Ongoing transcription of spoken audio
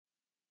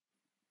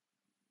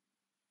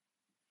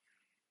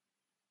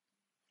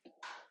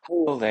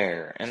Hello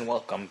there, and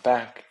welcome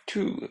back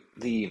to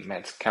the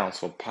Mets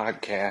Council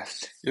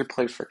podcast, your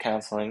place for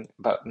counseling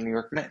about New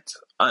York Mets.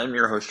 I'm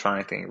your host,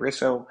 Jonathan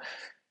Risso,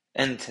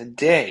 and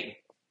today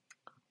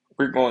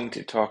we're going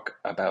to talk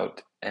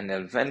about an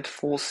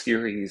eventful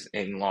series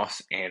in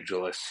Los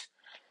Angeles,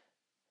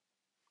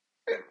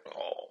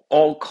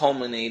 all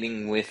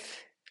culminating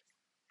with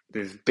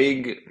this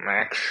big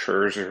Max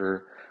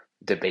Scherzer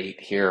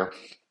debate here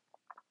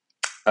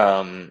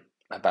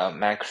about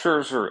Max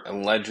Scherzer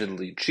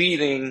allegedly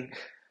cheating,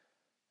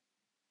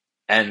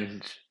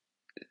 and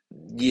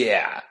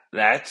yeah,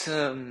 that's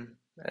a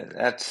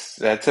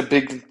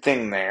big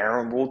thing there,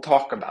 and we'll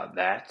talk about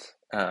that.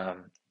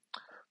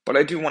 But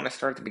I do want to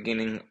start at the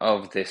beginning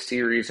of this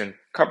series and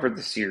cover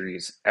the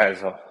series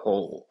as a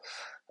whole,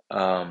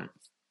 um,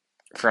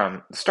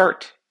 from the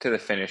start to the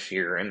finish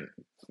here, and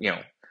you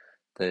know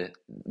the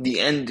the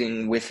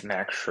ending with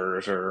Max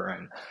Scherzer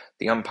and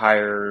the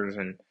umpires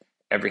and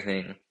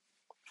everything.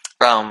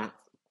 Um,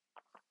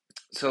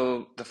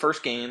 so the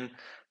first game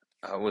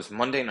was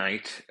Monday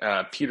night,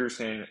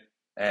 Peterson,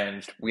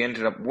 and we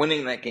ended up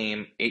winning that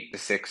game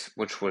 8-6,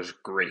 which was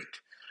great.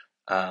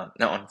 Now,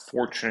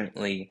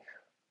 unfortunately,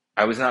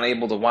 I was not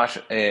able to watch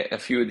a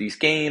few of these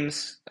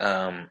games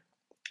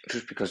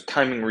just because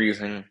timing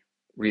reasoning.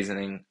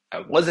 I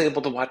was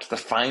able to watch the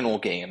final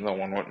game, the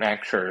one with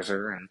Max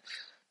Scherzer, and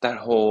that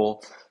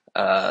whole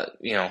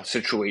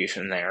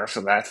situation there. So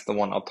that's the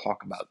one I'll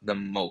talk about the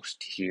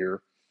most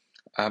here.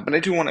 But I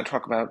do want to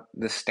talk about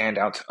the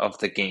standouts of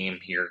the game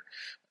here.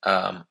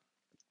 Um,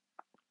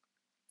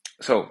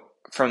 So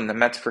from the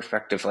Mets'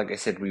 perspective, like I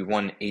said, we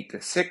won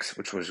 8-6,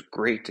 which was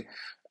great.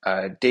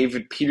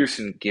 David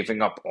Peterson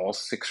giving up all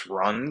 6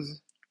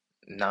 runs,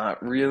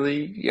 not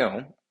really,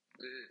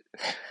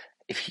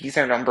 if he's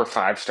our number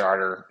 5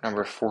 starter,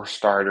 number 4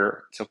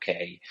 starter, it's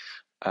okay.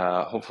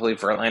 Hopefully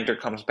Verlander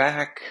comes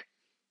back.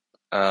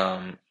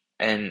 And,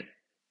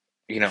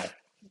 you know,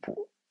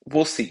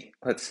 we'll see.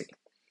 Let's see.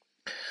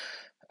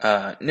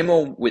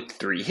 Nimmo with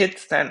 3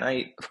 hits that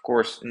night. Of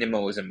course,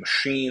 Nimmo is a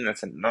machine.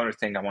 That's another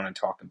thing I want to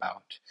talk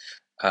about.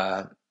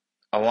 Uh,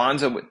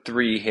 Alonso with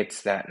 3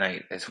 hits that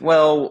night as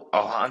well.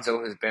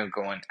 Alonso has been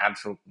going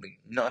absolutely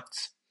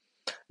nuts.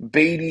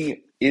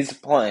 Beatty is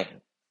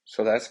playing,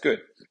 so that's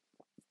good.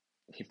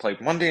 He played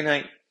Monday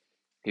night.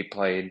 He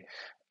played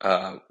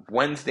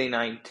Wednesday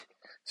night,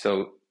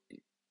 so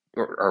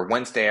or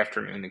Wednesday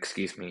afternoon,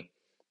 excuse me.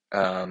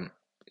 Um,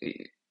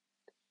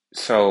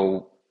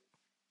 so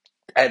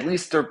at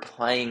least they're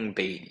playing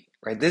Beatty,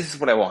 right? This is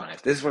what I wanted.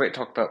 This is what I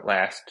talked about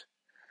last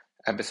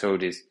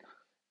episode. Is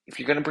if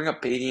you're going to bring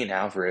up Beatty and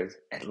Alvarez,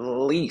 at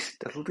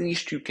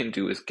least you can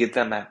do is give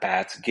them at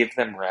bats, give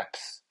them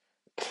reps,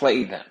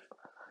 play them.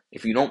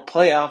 If you don't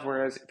play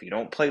Alvarez, if you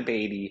don't play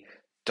Beatty,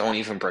 don't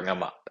even bring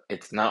them up.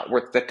 It's not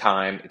worth the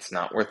time. It's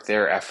not worth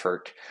their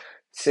effort.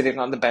 Sitting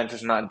on the bench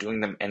is not doing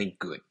them any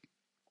good.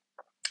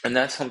 And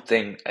that's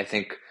something I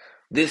think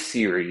this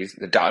series,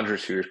 the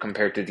Dodgers series,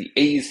 compared to the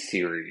A's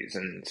series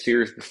and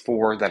series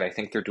before, that I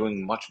think they're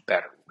doing much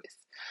better with,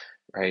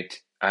 right?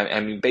 I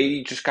mean,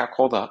 Beatty just got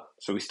called up,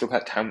 so we still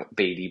got time with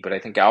Beatty, but I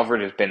think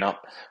Alfred has been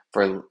up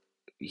for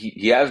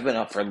he has been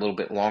up for a little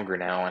bit longer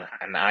now,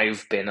 and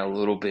I've been a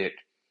little bit.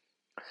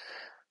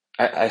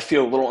 I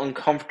feel a little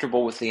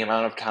uncomfortable with the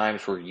amount of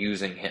times we're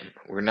using him.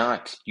 We're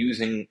not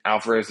using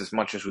Alvarez as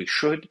much as we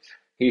should.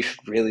 He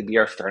should really be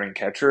our starting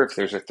catcher. If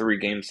there's a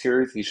 3-game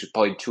series, he should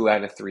play 2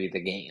 out of 3 of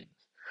the games.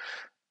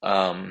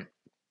 Um,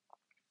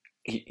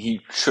 he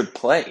should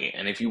play,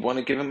 and if you want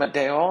to give him a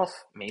day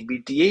off, maybe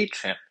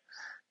DH him.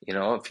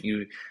 If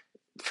you,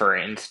 for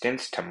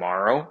instance,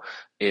 tomorrow,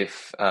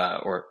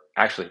 or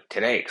actually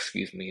today,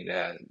 excuse me,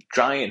 the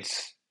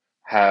Giants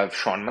have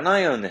Sean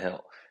Manaea on the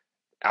hill.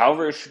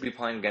 Alvarez should be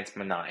playing against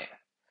Manaea.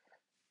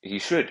 He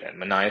should.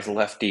 Manaea's a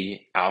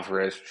lefty.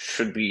 Alvarez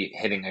should be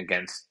hitting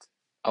against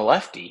a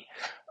lefty.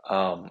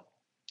 Um,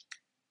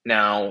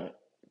 Now,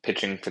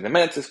 pitching for the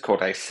Mets is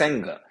Kodai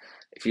Senga.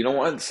 If you don't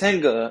want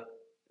Senga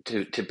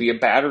to be a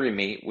battery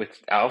mate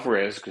with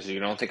Alvarez because you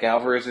don't think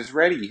Alvarez is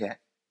ready yet,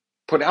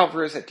 put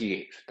Alvarez at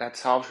DH. That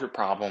solves your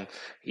problem.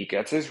 He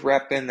gets his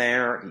rep in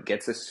there. He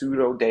gets a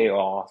pseudo day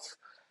off,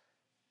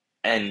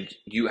 and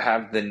you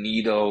have the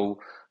Nido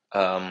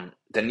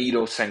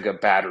Senga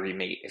battery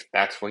mate if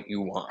that's what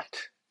you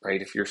want,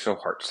 right? If you're so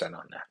heart set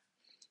on that.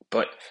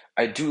 But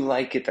I do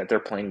like it that they're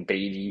playing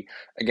Beatty.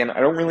 Again, I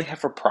don't really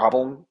have a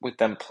problem with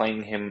them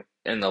playing him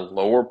in the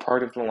lower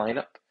part of the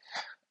lineup.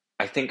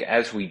 I think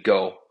as we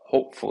go,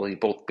 hopefully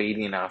both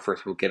Beatty and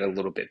Alvarez will get a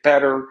little bit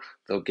better.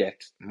 They'll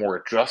get more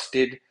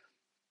adjusted,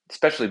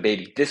 especially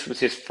Beatty. This was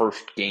his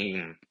first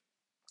game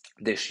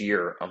this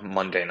year on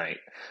Monday night.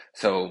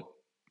 So,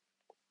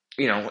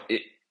 you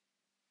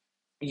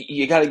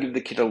got to give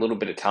the kid a little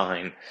bit of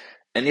time.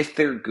 And if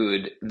they're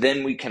good,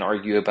 then we can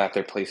argue about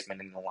their placement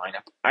in the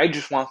lineup. I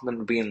just want them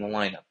to be in the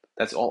lineup.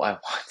 That's all I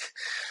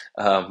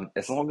want.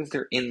 As long as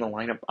they're in the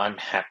lineup, I'm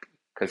happy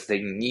because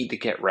they need to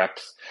get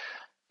reps.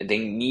 They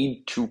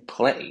need to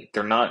play.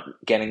 They're not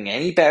getting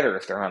any better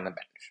if they're on the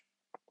bench.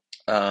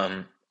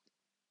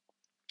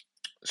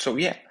 So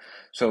yeah.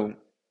 So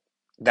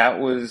that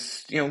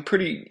was,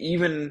 pretty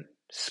even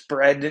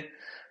spread.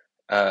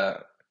 Uh,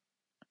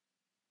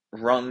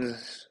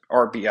 Runs,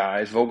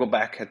 RBIs.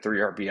 Vogelback had 3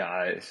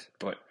 RBIs,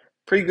 but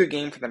pretty good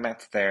game for the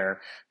Mets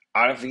there.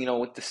 Ottavino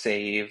with the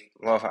save.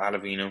 Love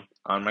Ottavino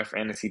on my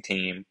fantasy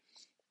team.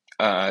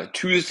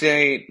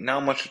 Tuesday,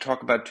 not much to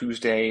talk about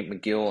Tuesday.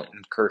 McGill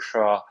and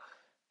Kershaw.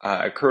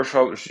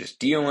 Kershaw was just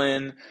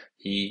dealing.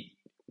 He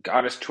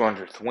got his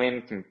 200th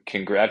win.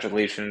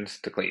 Congratulations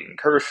to Clayton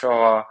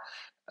Kershaw.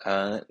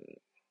 Uh,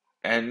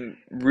 and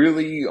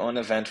really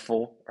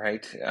uneventful,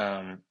 right?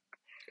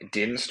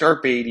 Didn't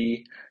start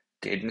Beatty,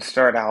 didn't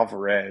start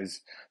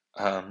Alvarez,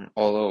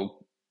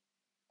 although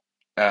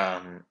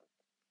um,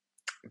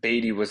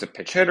 Beatty was a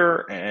pitch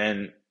hitter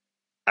and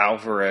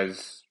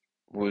Alvarez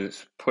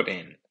was put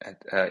in.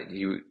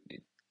 He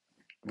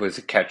was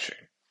a catcher.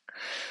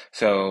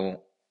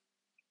 So,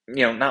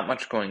 not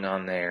much going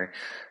on there.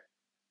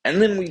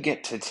 And then we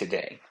get to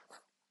today.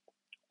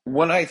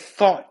 What I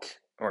thought,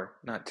 or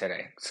not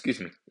today, excuse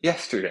me,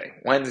 yesterday,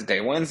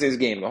 Wednesday's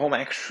game, the whole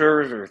Max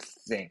Scherzer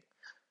thing.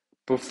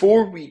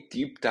 Before we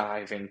deep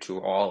dive into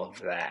all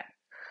of that,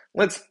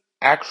 let's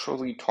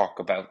actually talk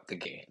about the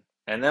game.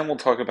 And then we'll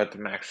talk about the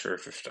Max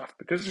Scherzer stuff,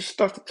 because there's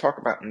stuff to talk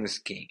about in this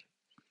game.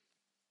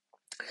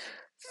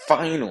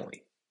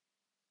 Finally,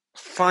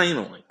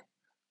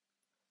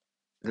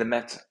 the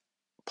Mets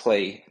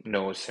play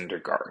Noah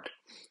Syndergaard.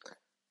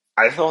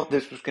 I thought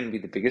this was going to be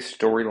the biggest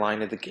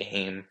storyline of the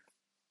game.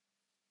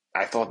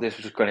 I thought this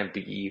was going to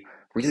be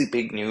really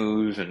big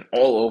news and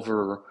all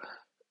over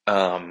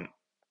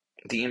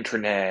the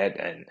internet,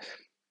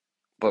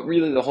 but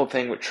really the whole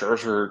thing with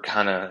Scherzer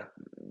kind of,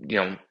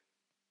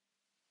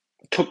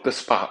 took the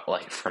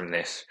spotlight from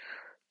this.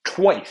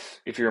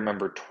 Twice, if you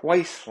remember,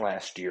 twice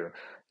last year,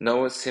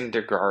 Noah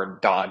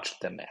Syndergaard dodged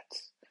the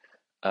Mets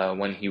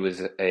when he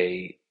was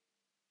a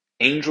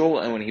Angel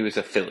and when he was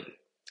a Philly.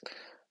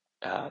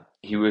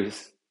 He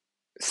was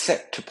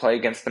set to play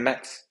against the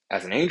Mets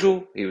as an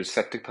Angel. He was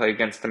set to play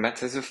against the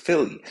Mets as a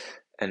Philly.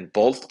 And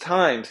both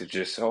times it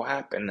just so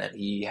happened that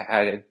he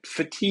had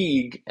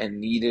fatigue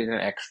and needed an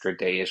extra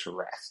day's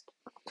rest.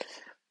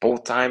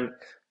 Both times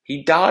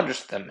he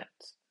dodged the Mets.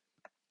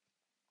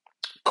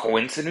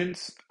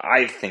 Coincidence?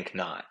 I think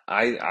not.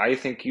 I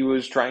think he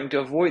was trying to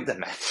avoid the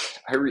Mets.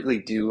 I really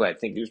do. I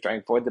think he was trying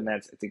to avoid the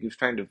Mets. I think he was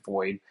trying to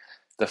avoid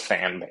the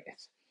fan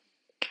base.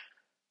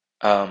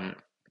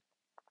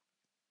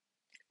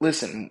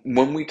 Listen,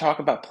 when we talk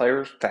about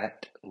players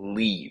that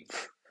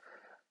leave,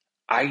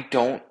 I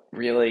don't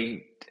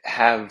really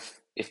have,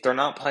 if they're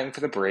not playing for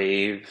the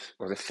Braves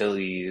or the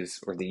Phillies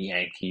or the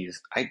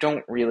Yankees, I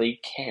don't really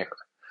care.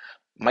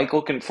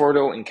 Michael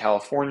Conforto in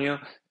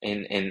California,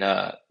 in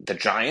the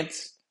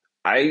Giants,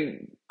 I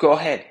go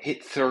ahead,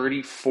 hit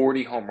 30,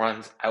 40 home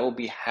runs. I will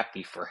be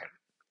happy for him.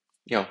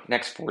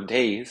 Next 4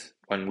 days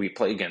when we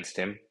play against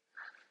him,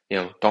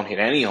 don't hit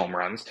any home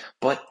runs.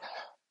 But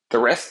the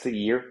rest of the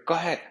year, go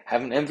ahead,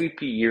 have an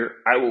MVP year.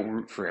 I will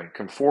root for him.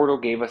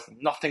 Conforto gave us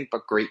nothing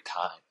but great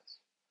times.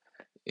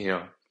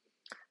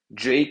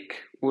 Jake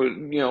was,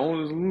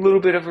 was a little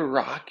bit of a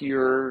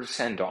rockier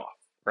send-off,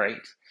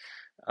 right?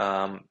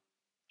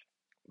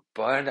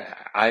 But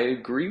I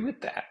agree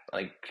with that.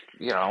 Like,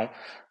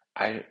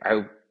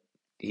 I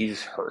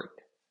he's hurt,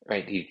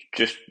 right? He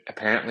just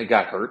apparently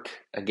got hurt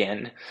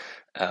again.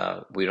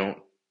 We don't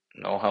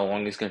know how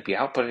long he's going to be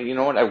out, but you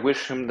know what? I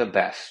wish him the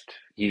best.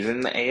 He's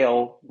in the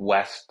AL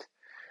West.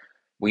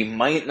 We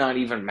might not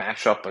even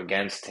match up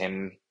against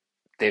him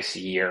this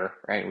year,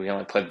 right? We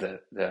only played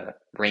the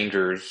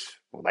Rangers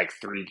like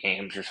 3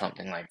 games or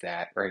something like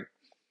that, right?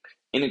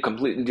 In a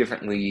completely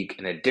different league,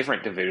 in a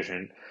different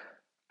division.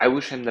 I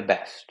wish him the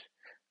best,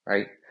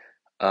 right?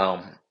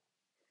 Um,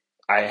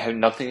 I have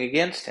nothing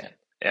against him.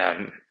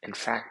 In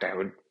fact, I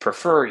would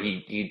prefer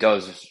he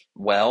does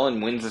well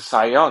and wins a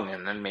Cy Young,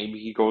 and then maybe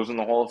he goes in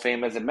the Hall of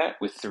Fame as a Met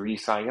with 3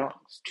 Cy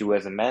Youngs, 2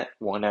 as a Met,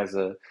 1 as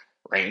a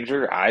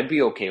Ranger. I'd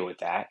be okay with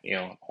that,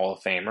 Hall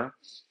of Famer.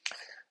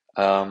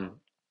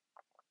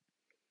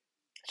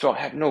 So I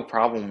have no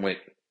problem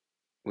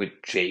with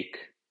Jake,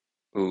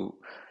 who,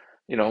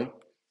 you know,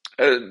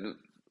 uh,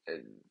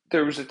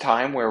 there was a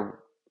time where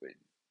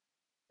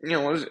it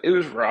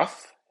was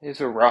rough. It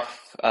was a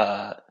rough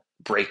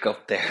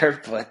breakup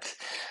there, but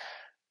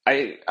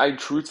I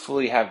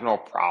truthfully have no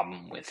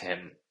problem with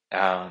him.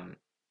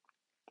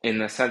 In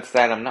the sense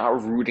that I'm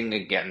not rooting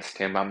against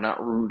him. I'm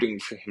not rooting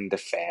for him to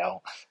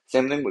fail.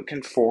 Same thing with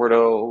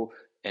Conforto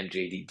and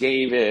JD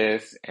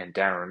Davis and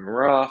Darren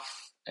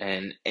Ruff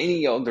and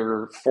any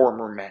other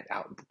former Met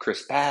out,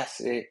 Chris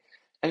Bassett,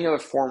 any other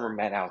former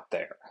Met out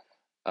there.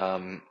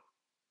 Um,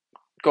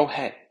 Go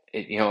ahead.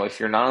 If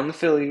you're not on the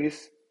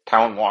Phillies,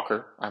 Talon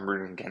Walker, I'm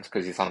rooting against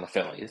because he's on the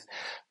Phillies,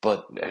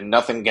 but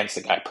nothing against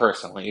the guy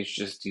personally. It's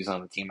just he's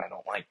on the team I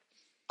don't like.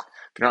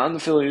 If you're not on the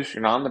Phillies,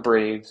 you're not on the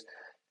Braves,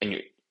 and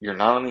you're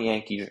not on the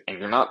Yankees, and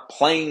you're not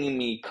playing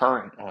me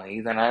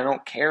currently, then I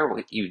don't care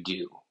what you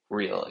do,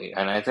 really.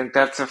 And I think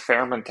that's a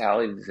fair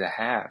mentality to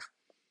have.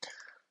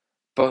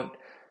 But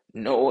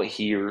Noah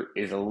here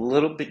is a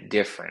little bit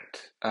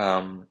different.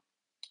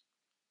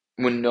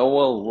 when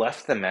Noah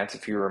left the Mets,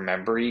 if you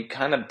remember, he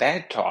kind of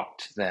bad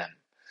talked them.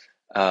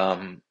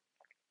 Um,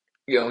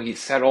 he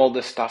said all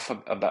this stuff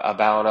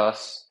about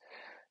us.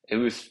 It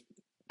was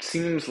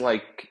seems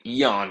like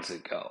eons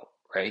ago,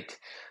 right?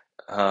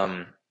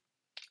 Um,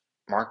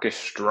 Marcus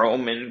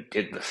Stroman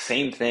did the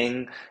same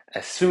thing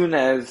as soon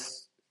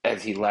as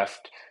he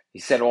left. He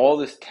said all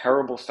this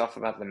terrible stuff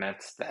about the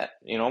Mets that,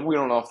 we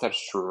don't know if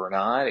that's true or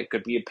not. It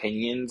could be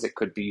opinions, it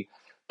could be,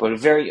 but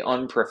very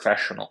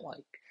unprofessional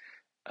like.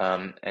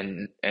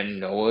 And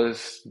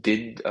Noah's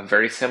did a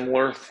very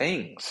similar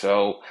thing.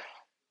 So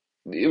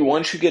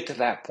once you get to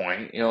that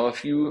point,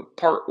 if you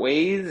part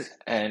ways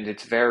and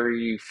it's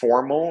very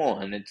formal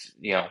and it's,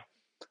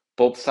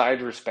 both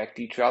sides respect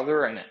each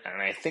other, and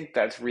I think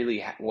that's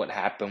really what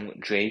happened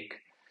with Jake,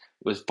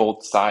 was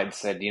both sides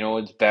said,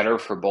 it's better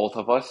for both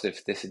of us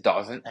if this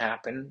doesn't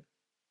happen,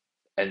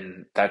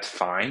 and that's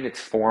fine. It's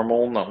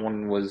formal. No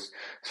one was,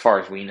 as far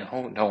as we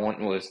know, no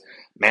one was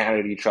mad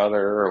at each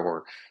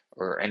other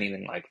or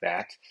anything like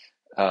that.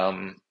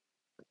 Um,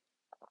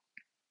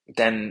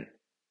 then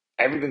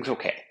everything's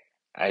okay.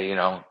 I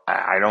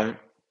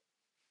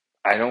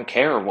don't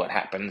care what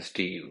happens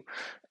to you.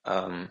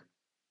 Um,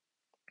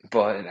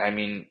 but I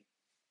mean,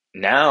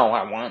 now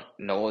I want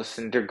Noah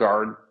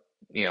Syndergaard,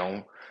 you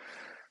know,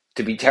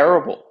 to be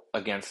terrible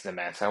against the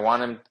Mets. I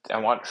want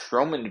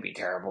Stroman to be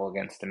terrible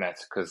against the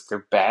Mets because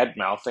they're bad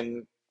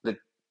mouthing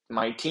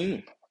my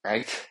team,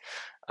 right?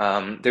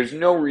 There's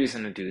no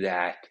reason to do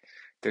that.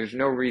 There's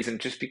no reason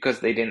just because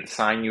they didn't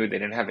sign you, they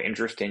didn't have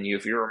interest in you.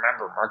 If you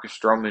remember, Marcus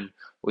Stroman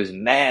was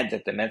mad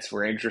that the Mets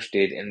were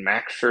interested in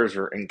Max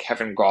Scherzer and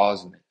Kevin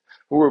Gausman,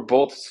 who were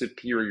both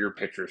superior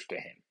pitchers to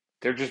him.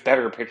 They're just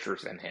better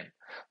pitchers than him.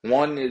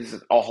 One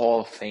is a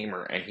Hall of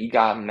Famer, and he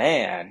got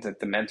mad that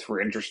the Mets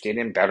were interested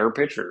in better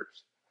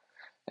pitchers.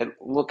 And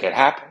look, it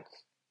happens.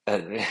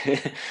 And,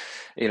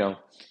 you know,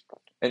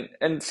 and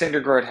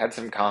Syndergaard had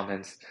some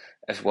comments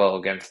as well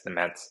against the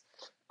Mets.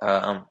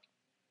 Um,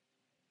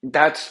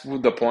 that's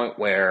the point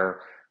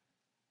where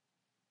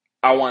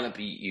I want to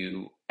beat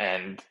you,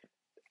 and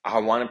I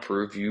want to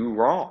prove you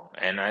wrong.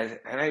 And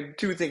I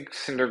do think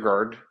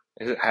Syndergaard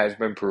has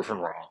been proven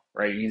wrong.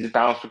 Right? He's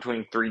bounced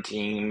between three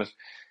teams.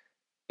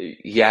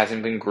 He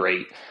hasn't been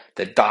great.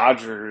 The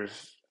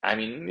Dodgers, I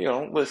mean,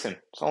 listen,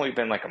 it's only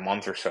been like a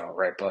month or so,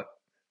 right? But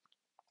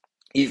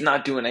he's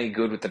not doing any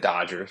good with the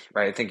Dodgers,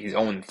 right? I think he's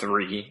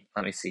 0-3.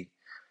 Let me see.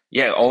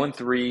 Yeah,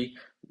 0-3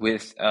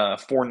 with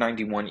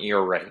 4.91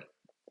 ERA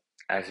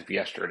as of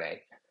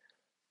yesterday.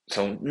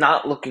 So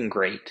not looking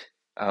great.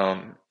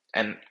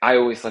 And I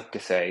always like to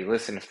say,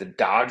 listen, if the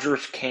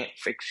Dodgers can't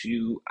fix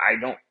you, I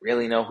don't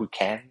really know who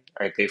can.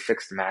 Right? They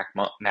fixed Max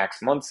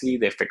Muncy.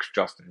 They fixed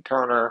Justin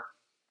Turner.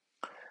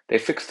 They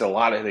took a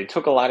lot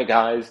of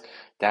guys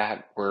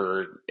that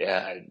were,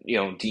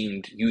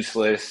 deemed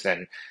useless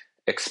and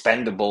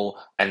expendable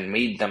and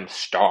made them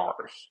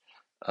stars.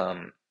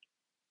 Um,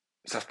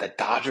 so if the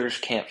Dodgers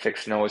can't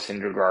fix Noah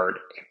Syndergaard,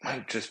 it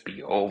might just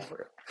be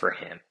over for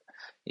him.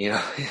 You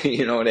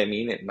know what I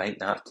mean? It might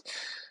not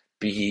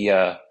be,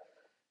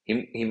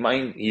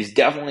 he's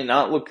definitely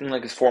not looking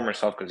like his former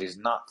self because he's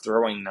not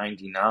throwing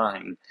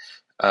 99.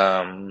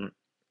 Um,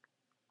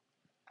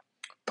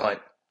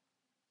 but,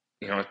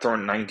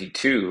 throwing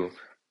 92,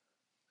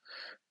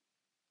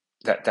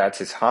 that's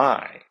his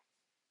high.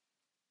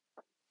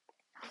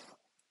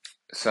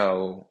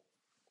 So,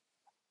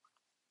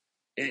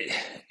 eh,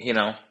 you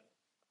know,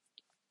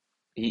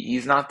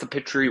 he's not the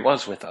pitcher he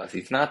was with us.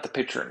 He's not the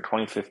pitcher in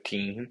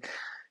 2015.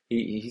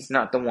 He's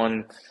not the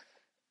one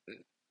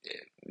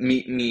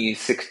meet me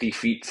 60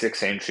 feet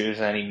 6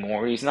 inches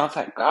anymore. He's not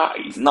that guy.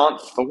 He's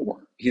not Thor.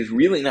 He's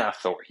really not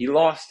Thor. He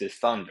lost his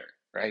thunder,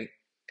 right?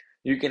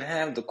 You can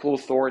have the cool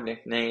Thor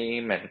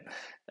nickname and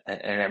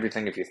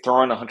everything if you're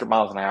throwing 100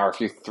 miles an hour. If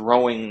you're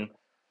throwing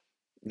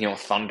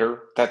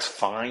thunder, that's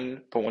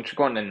fine. But once you're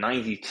going to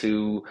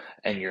 92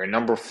 and you're a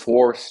number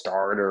 4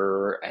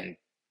 starter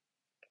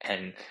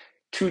and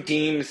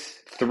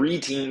three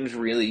teams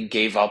really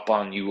gave up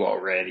on you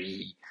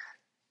already,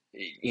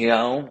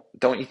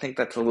 don't you think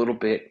that's a little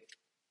bit,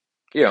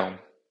 you know,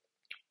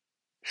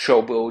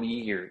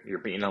 showboaty? You're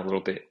being a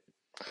little bit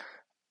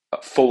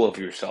full of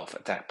yourself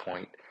at that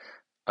point.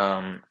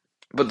 Um,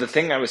 but the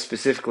thing I was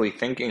specifically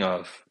thinking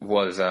of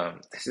was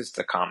this is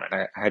the comment.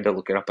 I had to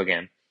look it up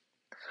again.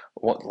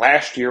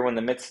 Last year when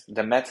the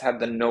Mets had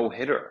the no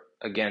hitter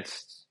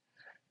against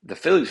the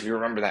Phillies, if you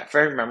remember that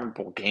very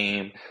memorable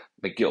game,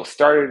 McGill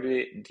started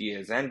it,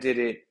 Diaz ended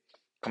it,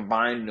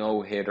 combined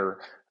no hitter,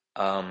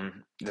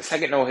 the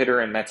second no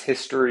hitter in Mets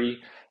history,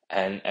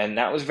 and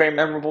that was a very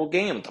memorable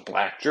game with the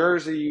black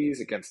jerseys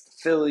against the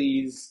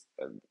Phillies.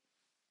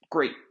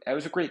 Great, that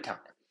was a great time.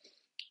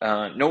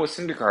 Noah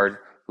Syndergaard,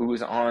 who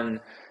was on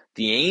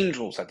the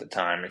Angels at the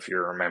time, if you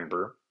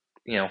remember,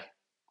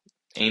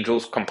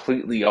 Angels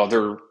completely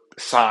other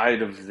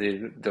side of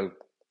the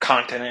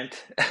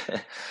continent,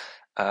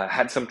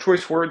 had some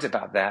choice words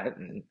about that,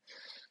 and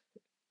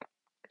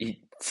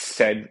he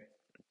said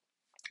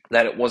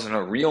that it wasn't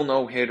a real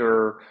no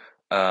hitter,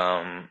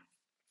 and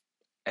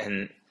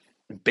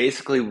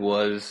basically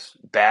was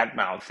bad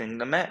mouthing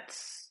the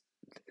Mets,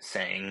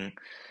 saying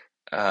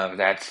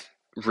that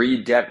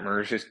Reed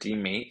Detmers, his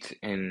teammate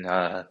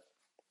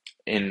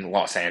in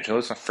Los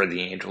Angeles for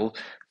the Angels,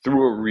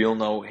 threw a real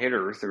no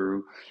hitter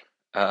through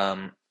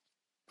um,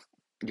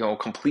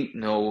 complete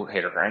no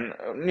hitter.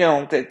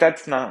 And,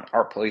 that's not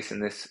our place in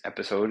this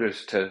episode,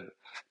 is to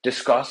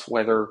discuss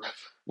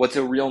what's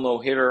a real no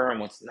hitter and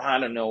what's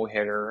not a no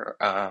hitter.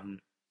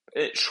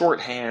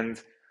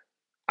 Shorthand,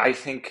 I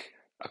think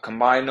a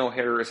combined no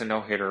hitter is a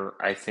no hitter.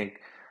 I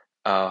think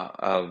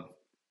a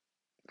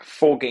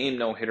full game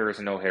no hitter is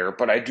a no hitter,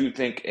 but I do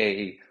think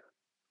a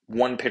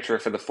one pitcher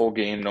for the full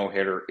game no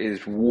hitter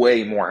is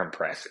way more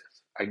impressive.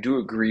 I do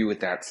agree with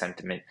that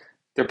sentiment.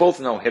 They're both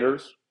no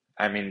hitters.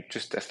 I mean,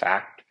 just the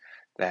fact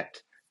that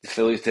the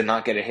Phillies did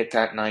not get a hit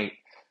that night.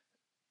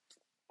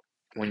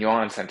 When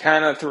Johan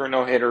Santana threw a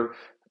no hitter,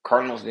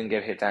 Cardinals didn't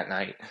get a hit that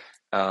night.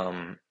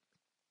 Um,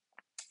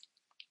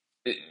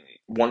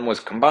 One was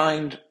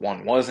combined,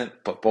 one wasn't,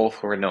 but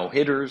both were no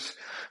hitters.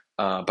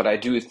 But I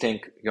do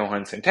think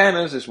Johan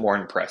Santana's is more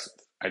impressive.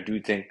 I do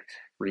think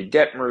Reed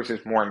Detmers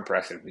is more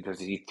impressive because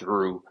he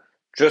threw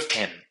just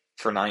him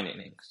for 9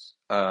 innings.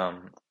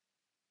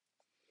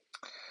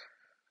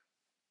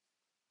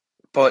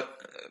 But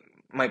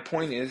my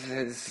point is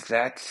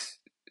that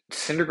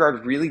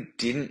Syndergaard really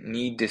didn't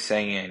need to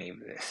say any of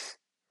this,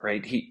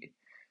 right?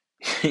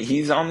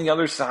 He's on the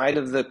other side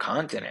of the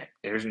continent.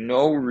 There's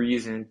no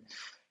reason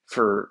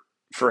for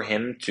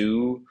him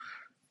to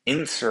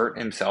insert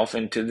himself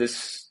into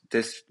this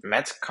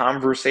Mets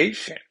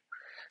conversation.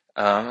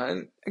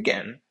 And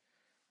again,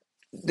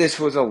 this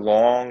was a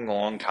long,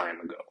 long time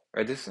ago,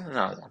 right? This is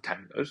not a long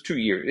time ago. It was 2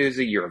 years. It was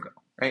a year ago,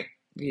 right?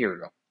 A year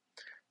ago.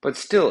 But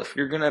still, if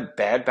you're gonna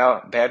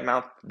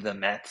badmouth the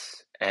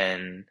Mets,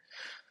 and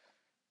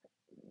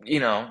you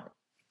know,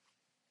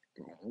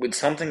 with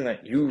something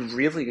that you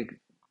really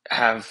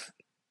have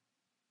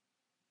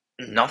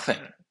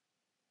nothing,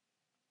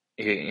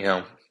 you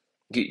know,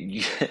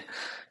 you,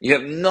 you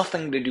have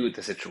nothing to do with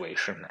the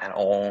situation at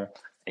all,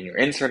 and you're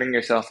inserting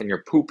yourself, and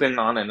you're pooping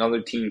on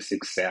another team's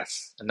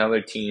success,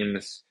 another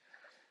team's,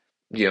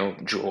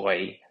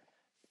 joy.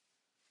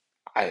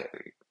 I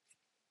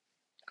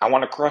I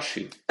want to crush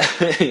you.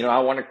 I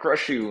want to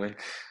crush you. And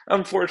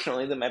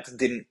unfortunately, the Mets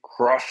didn't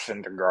crush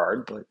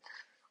Syndergaard, but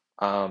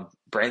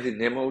Brandon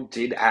Nimmo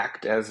did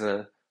act as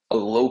a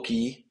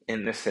Loki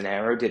in this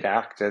scenario, did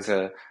act as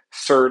a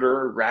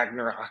Surtur,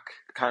 Ragnarok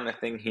kind of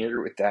thing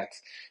here with that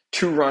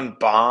two-run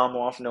bomb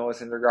off Noah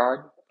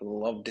Syndergaard. I'd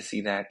love to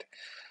see that.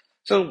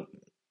 So,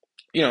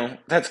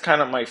 that's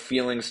kind of my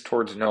feelings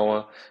towards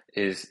Noah,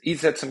 is he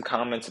said some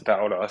comments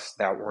about us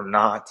that were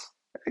not,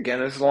 again,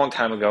 this is a long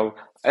time ago.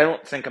 I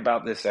don't think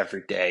about this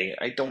every day.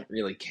 I don't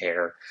really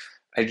care.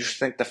 I just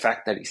think the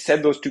fact that he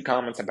said those two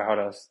comments about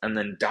us and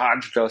then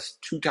dodged us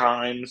 2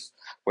 times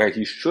where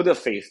he should have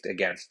faced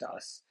against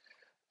us,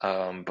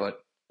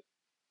 but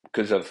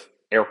because of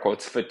air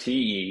quotes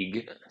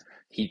fatigue,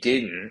 he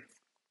didn't,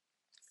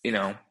 you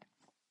know,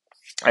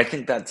 I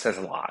think that says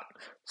a lot.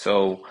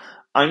 So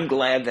I'm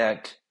glad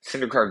that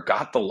Syndergaard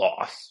got the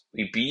loss.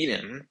 We beat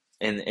him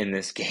in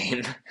this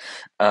game,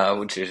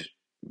 which is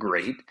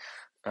great.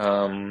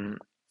 Um,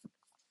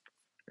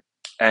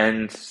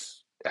 and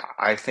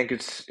I think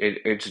it's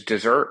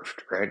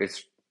deserved, right?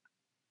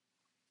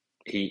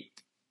 He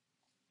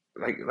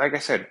like I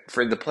said,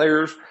 for the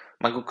players,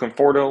 Michael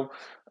Conforto,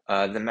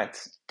 the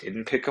Mets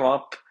didn't pick him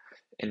up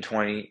in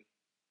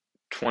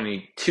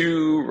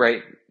 2022,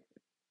 right?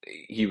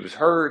 He was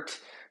hurt.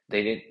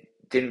 They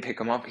didn't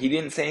pick him up. He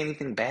didn't say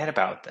anything bad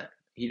about them.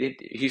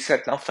 He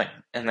said nothing,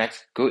 and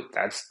that's good.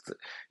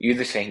 You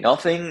either say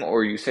nothing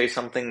or you say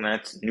something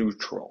that's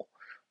neutral,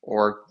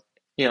 or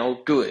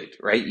good,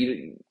 right?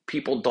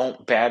 People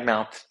don't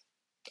badmouth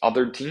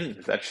other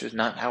teams. That's just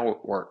not how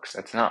it works.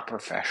 That's not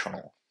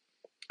professional.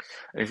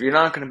 And if you're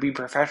not going to be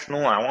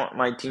professional, I want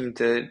my team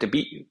to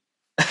beat you.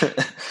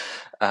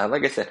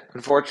 Like I said,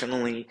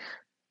 unfortunately,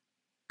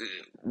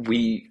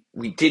 we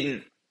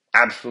didn't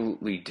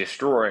absolutely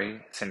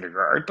destroy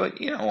Syndergaard, but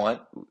you know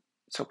what?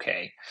 It's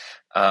okay.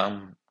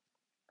 Um,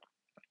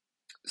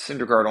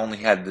 Syndergaard only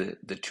had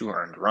the 2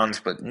 earned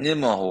runs, but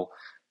Nimmo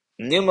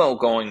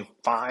going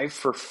 5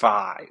 for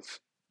 5.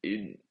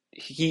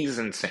 He's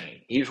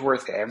insane. He's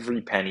worth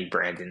every penny,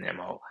 Brandon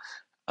Nimmo.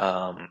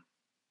 Um,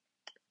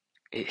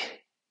 it,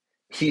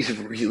 he's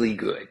really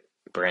good,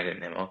 Brandon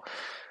Nimmo.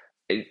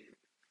 It,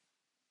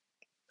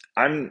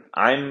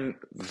 I'm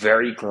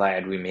very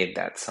glad we made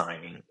that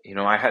signing.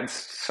 I had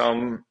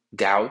some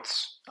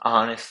doubts,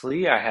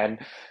 honestly. I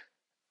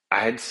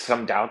had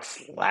some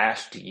doubts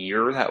last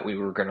year that we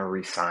were going to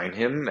re-sign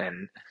him,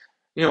 and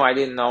I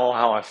didn't know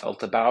how I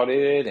felt about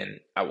it,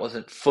 and I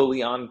wasn't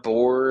fully on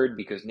board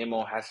because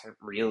Nimmo hasn't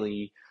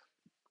really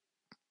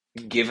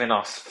given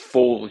us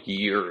full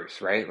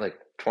years, right? Like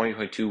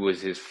 2022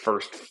 was his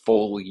first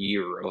full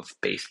year of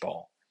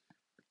baseball.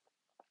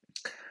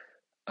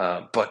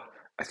 But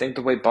I think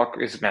the way Buck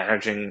is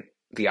managing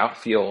the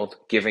outfield,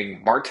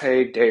 giving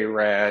Marte day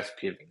rest,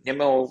 giving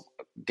Nimmo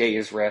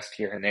days rest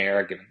here and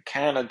there, giving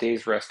Canna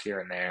days rest here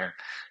and there.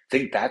 I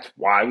think that's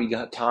why we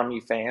got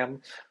Tommy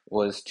Pham,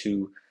 was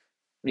to,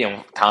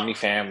 Tommy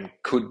Pham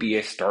could be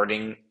a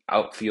starting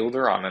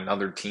outfielder on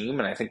another team,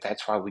 and I think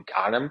that's why we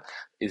got him,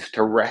 is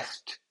to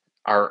rest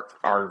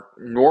our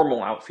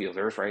normal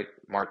outfielders, right?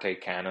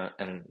 Marte, Canna,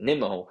 and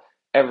Nimmo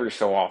every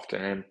so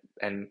often,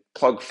 and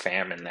plug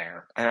Pham in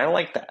there. And I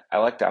like that. I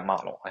like that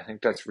model. I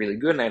think that's really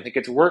good, and I think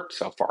it's worked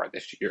so far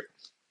this year.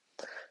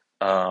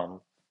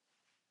 Um,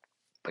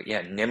 but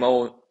yeah,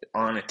 Nimmo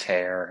on a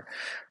tear.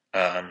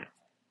 Um,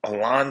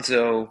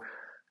 Alonso,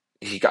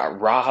 he got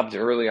robbed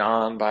early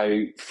on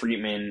by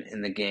Freeman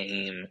in the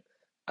game.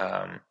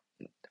 Um,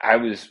 I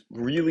was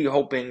really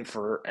hoping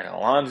for an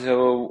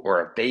Alonso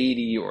or a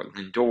Beatty or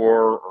Lindor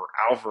or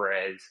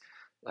Alvarez,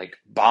 like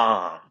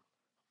bomb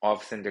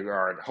off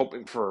Syndergaard,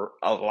 hoping for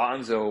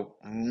Alonso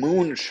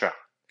moonshot.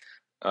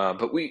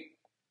 But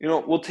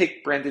we'll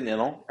take Brandon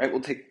Nimmo, right?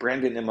 We'll take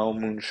Brandon Nimmo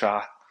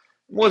moonshot.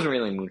 It wasn't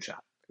really moonshot.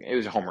 It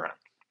was a home run.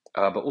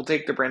 But we'll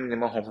take the Brandon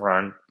Nimmo home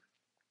run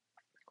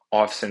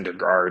off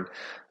Syndergaard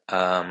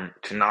to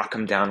knock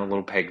him down a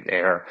little peg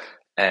there.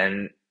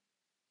 And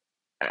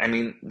I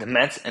mean, the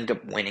Mets end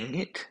up winning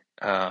it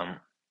 5-3.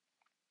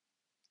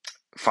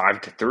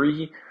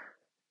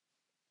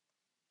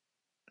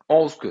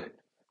 All's good,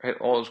 right?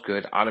 All's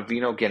good.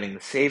 Ottavino getting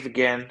the save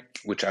again,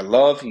 which I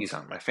love. He's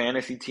on my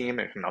fantasy team.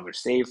 There's another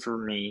save for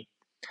me.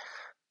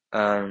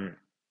 And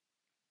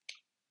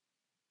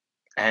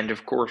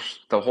of course,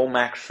 the whole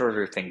Max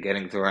Scherzer thing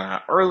getting thrown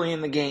out early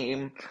in the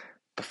game.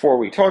 Before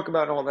we talk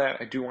about all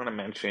that, I do want to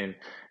mention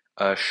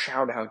a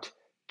shout out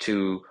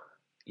to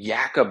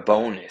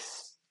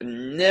Yacobonis.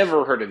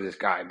 Never heard of this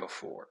guy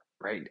before,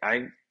 right?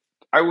 I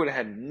would have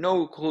had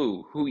no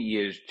clue who he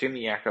is,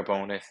 Jimmy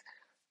Yacobonis.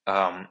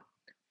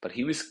 But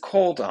he was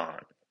called on.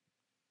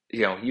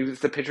 He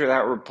was the pitcher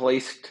that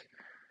replaced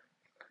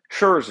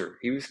Scherzer.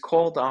 He was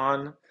called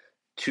on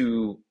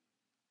to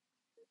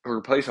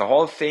replace a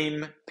Hall of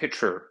Fame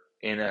pitcher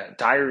in a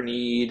dire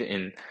need,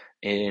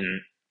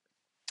 in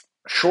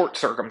short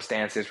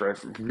circumstances, right?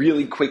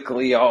 Really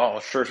quickly,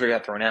 Scherzer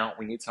got thrown out.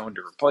 We need someone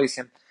to replace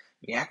him.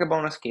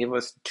 Yacobonis gave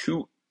us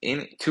 2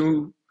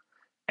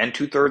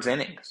 2/3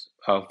 innings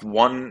of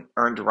 1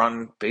 earned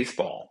run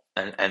baseball,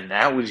 and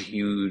that was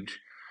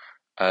huge.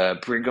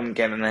 Brigham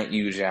getting that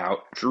huge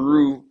out.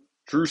 Drew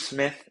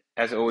Smith,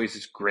 as always,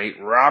 is great.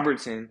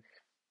 Robertson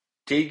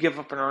did give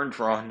up an earned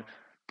run,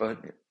 but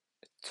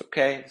it's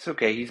okay. It's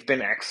okay. He's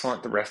been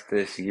excellent the rest of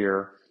this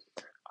year.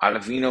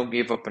 Ottavino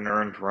gave up an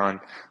earned run,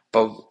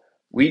 but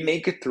we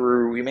make it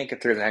through. We make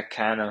it through that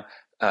kind of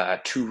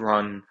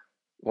 2-run.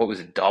 What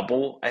was it,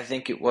 double? I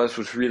think it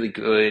was really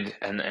good.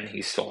 And then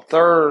he stole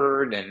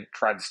third and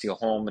tried to steal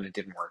home, and it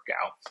didn't work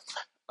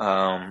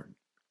out.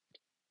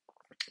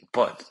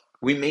 But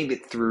we made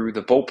it through.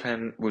 The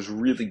bullpen was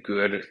really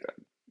good.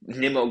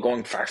 Nimmo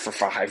going 5 for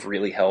 5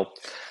 really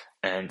helped.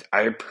 And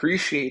I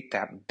appreciate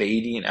that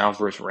Beatty and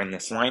Alvarez were in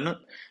this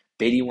lineup.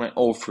 Beatty went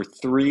 0 for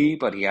 3,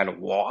 but he had a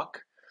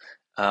walk.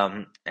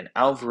 And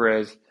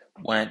Alvarez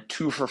went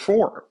 2 for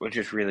 4, which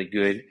is really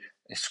good.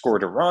 He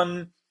scored a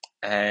run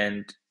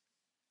and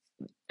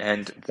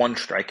 1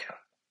 strikeout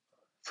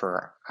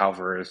for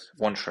Alvarez,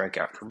 1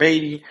 strikeout for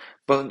Beatty.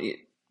 But you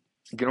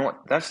know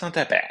what? That's not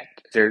that bad.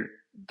 They're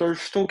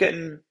still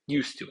getting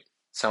used to it.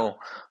 So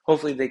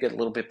hopefully they get a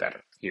little bit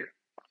better here.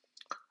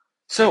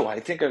 So I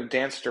think I've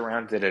danced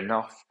around it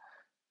enough.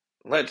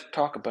 Let's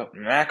talk about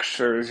Max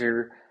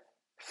Scherzer,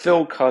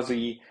 Phil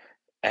Cuzzy,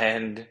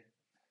 and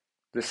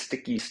the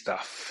sticky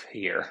stuff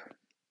here.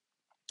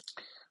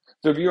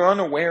 So if you're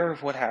unaware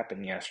of what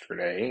happened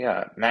yesterday,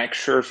 Max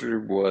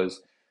Scherzer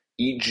was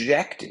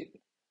ejected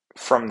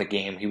from the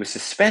game. He was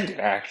suspended,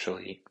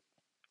 actually,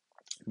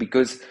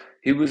 because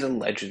he was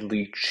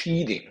allegedly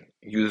cheating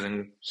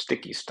using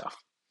sticky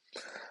stuff.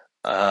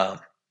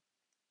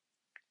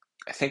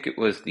 I think it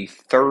was the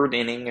 3rd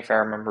inning, if I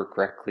remember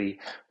correctly,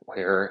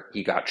 where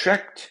he got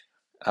checked.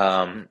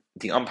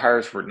 The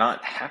umpires were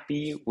not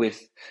happy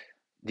with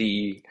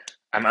the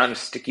amount of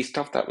sticky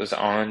stuff that was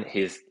on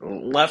his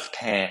left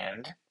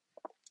hand.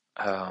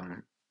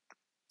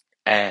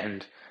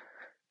 And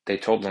they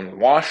told him to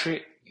wash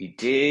it. He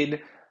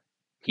did.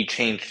 He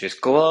changed his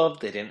glove.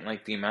 They didn't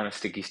like the amount of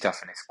sticky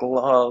stuff in his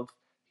glove.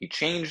 He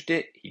changed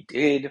it. He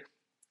did.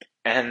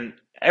 And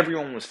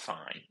everyone was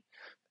fine.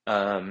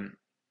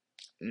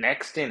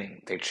 Next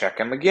inning, they check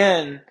him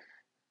again,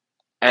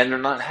 and they're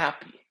not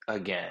happy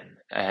again.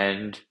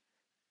 And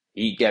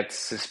he gets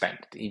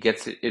suspended. He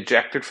gets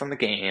ejected from the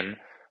game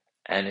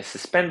and is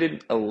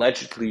suspended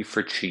allegedly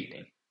for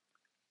cheating.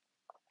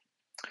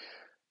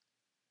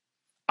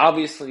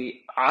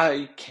 Obviously,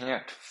 I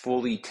can't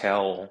fully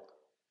tell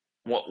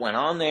what went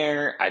on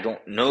there. I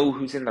don't know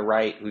who's in the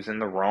right, who's in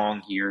the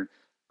wrong here.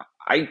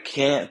 I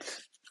can't,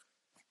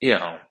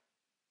 I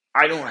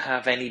don't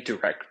have any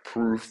direct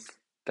proof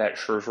that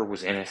Scherzer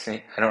was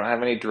innocent. I don't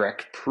have any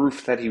direct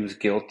proof that he was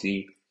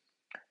guilty.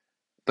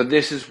 But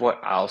this is what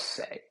I'll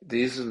say.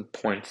 These are the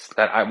points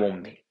that I will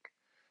make.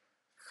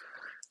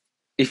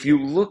 If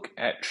you look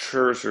at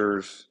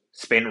Scherzer's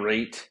spin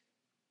rate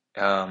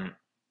Um,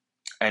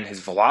 and his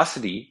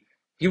velocity,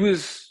 he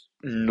was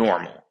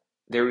normal.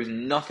 There was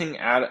nothing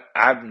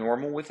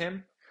abnormal with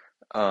him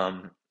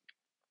um,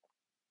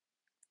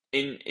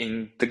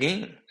 in the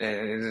game.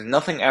 There's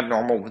nothing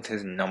abnormal with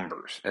his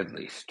numbers, at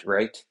least,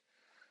 right?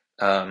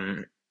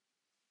 Um,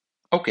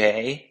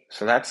 okay,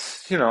 so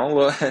that's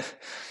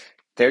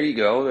there you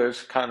go.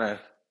 There's kind of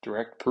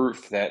direct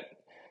proof that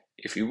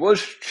if he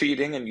was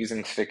cheating and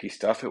using sticky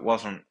stuff, it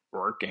wasn't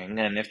working,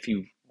 and if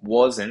he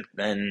wasn't,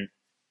 then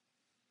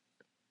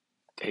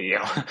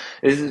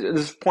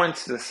this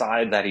points to the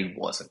side that he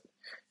wasn't,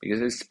 because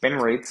his spin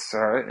rates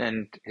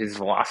and his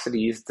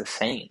velocity is the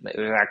same. It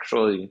was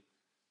actually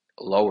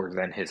lower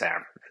than his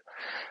average,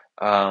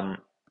 um,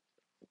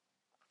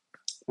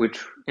 which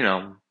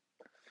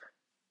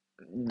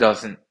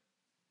doesn't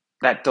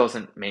that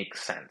doesn't make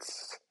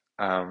sense.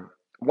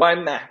 Why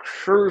Max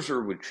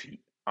Scherzer would cheat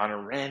on a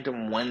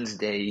random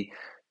Wednesday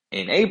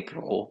in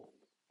April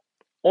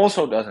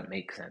also doesn't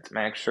make sense.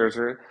 Max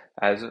Scherzer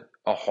has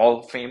a Hall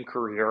of Fame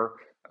career.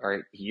 All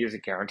right, he is a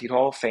guaranteed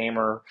Hall of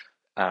Famer.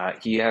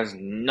 He has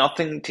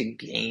nothing to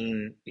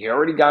gain. He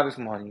already got his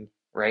money,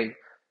 right?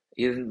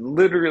 He has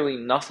literally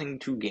nothing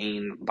to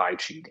gain by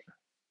cheating.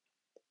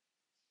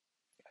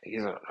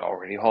 He's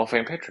already a Hall of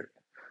Fame pitcher.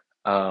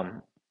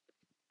 Um,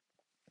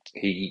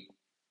 he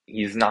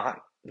he's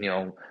not,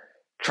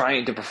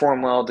 trying to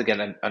perform well to get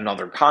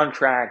another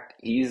contract.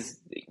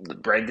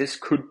 This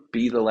could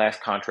be the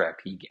last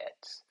contract he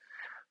gets,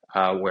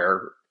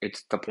 where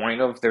it's the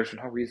point of there's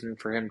no reason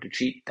for him to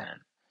cheat then.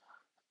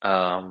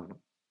 Um,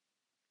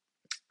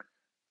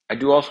 I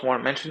do also want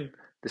to mention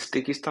the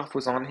sticky stuff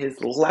was on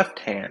his left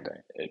hand.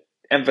 I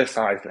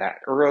emphasized that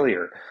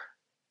earlier.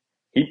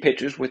 He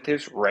pitches with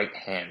his right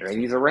hand, right?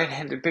 He's a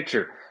right-handed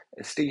pitcher.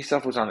 The sticky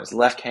stuff was on his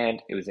left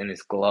hand. It was in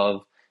his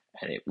glove,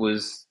 and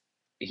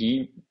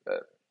he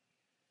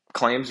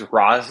claims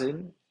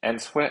rosin and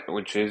sweat,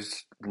 which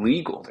is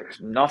legal. There's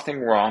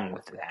nothing wrong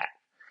with that.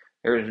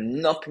 There is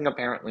nothing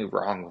apparently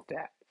wrong with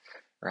that,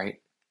 right?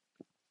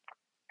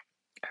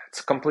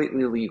 It's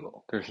completely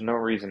legal. There's no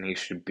reason he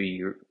should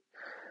be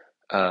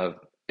uh,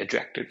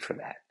 ejected for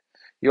that.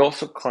 He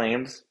also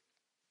claims,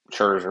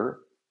 Scherzer,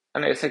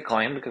 and I say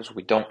claim because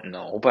we don't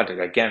know, but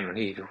again,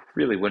 he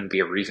really wouldn't be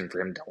a reason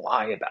for him to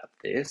lie about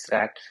this,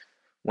 that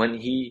when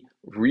he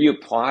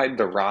reapplied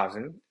the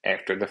rosin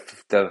after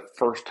the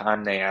first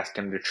time they asked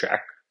him to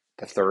check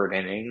the third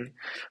inning,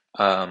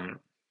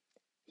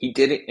 he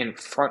did it in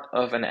front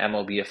of an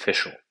MLB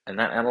official, and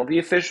that MLB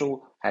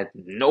official had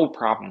no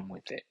problem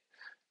with it.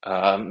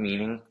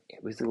 Meaning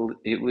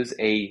it was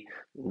a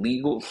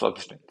legal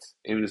substance.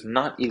 It was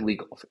not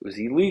illegal. If it was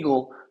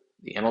illegal,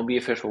 the MLB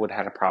official would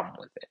have had a problem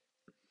with it.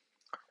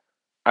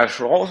 I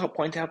should also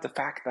point out the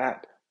fact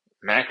that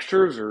Max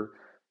Scherzer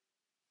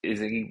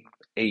is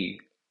a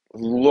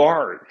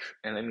large,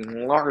 and I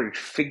mean large,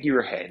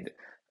 figurehead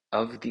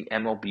of the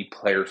MLB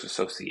Players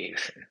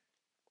Association.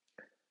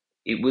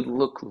 It would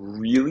look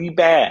really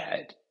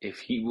bad if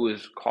he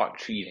was caught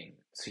cheating.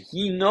 So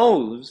he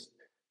knows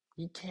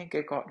he can't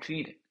get caught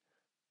cheating.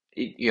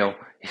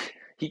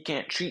 He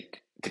can't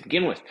cheat to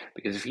begin with,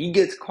 because if he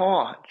gets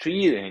caught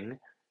cheating,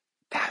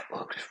 that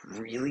looks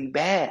really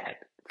bad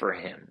for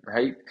him,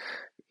 right?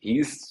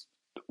 He's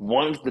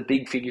one of the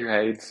big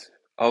figureheads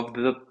of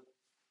the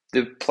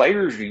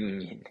players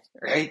union,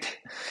 right?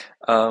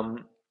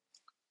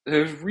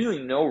 There's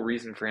really no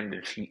reason for him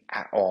to cheat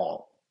at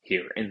all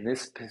here in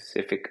this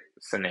specific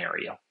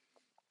scenario.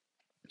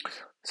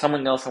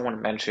 Something else I want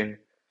to mention,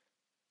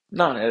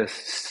 not as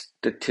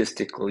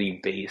statistically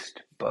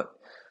based, but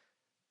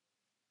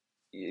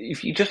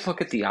if you just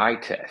look at the eye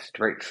test,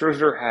 right?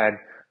 Scherzer had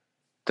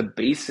the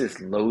bases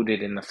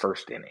loaded in the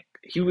first inning.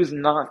 He was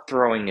not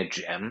throwing a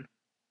gem,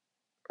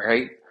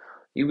 right?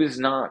 He was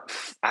not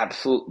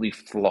absolutely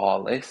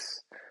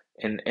flawless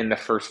in the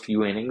first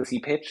few innings he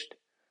pitched.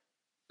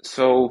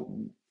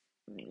 So,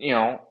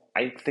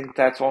 I think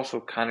that's also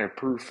kind of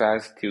proof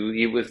as to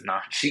he was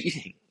not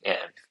cheating. And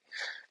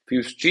if he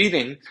was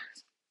cheating,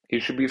 he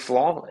should be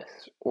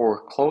flawless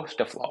or close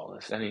to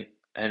flawless,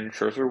 and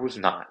Scherzer was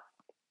not.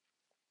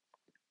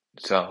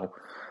 So,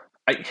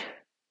 I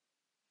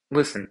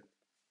listen.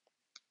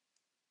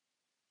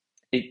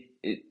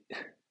 It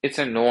it's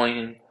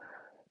annoying,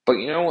 but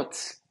you know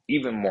what's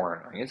even more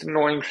annoying? It's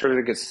annoying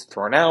Scherzer gets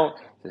thrown out,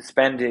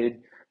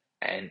 suspended,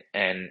 and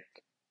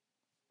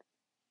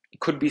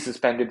could be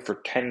suspended for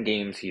 10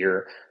 games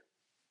here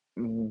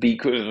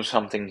because of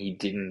something he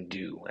didn't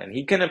do. And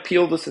he can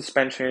appeal the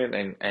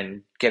suspension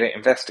and get it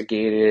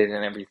investigated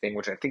and everything,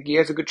 which I think he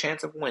has a good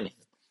chance of winning.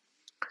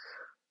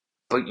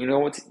 But you know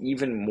what's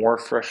even more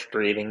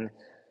frustrating?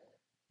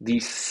 The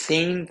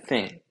same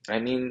thing,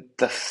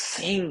 the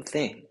same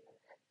thing,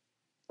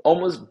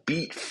 almost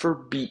beat for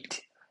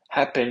beat,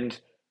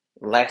 happened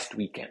last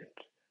weekend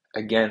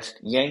against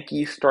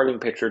Yankees starting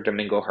pitcher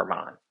Domingo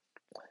Germán.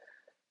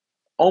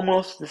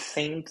 Almost the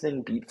same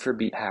thing beat for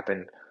beat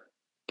happened,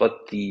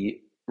 but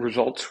the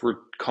results were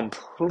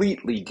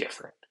completely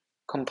different.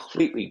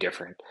 Completely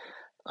different.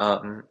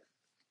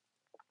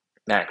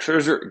 Max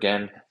Scherzer,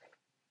 again,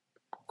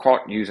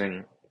 caught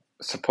using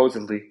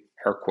supposedly,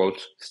 air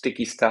quotes,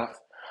 sticky stuff.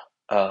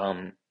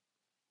 Um,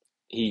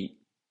 he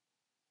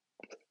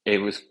It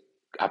was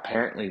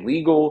apparently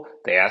legal.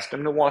 They asked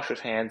him to wash his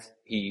hands.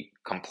 He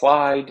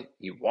complied.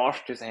 He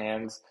washed his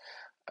hands.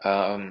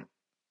 Um,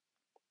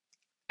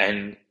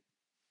 and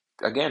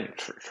again,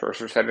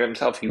 Scherzer said it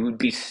himself. He would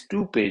be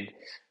stupid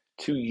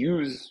to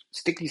use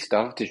sticky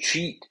stuff to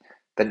cheat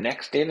the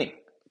next inning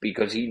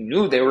because he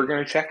knew they were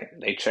going to check him.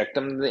 They checked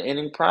him the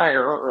inning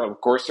prior, or of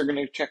course they're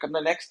going to check him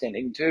the next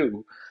inning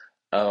too.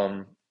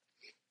 Um,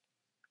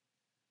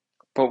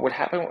 but what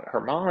happened with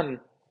Herman?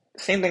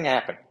 Same thing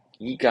happened.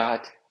 He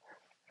got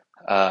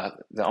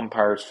the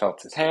umpires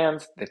felt his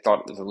hands. They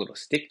thought it was a little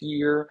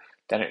stickier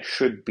than it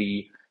should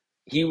be.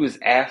 He was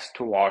asked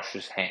to wash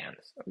his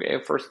hands.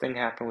 Okay, first thing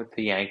happened with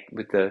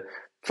the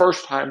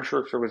first time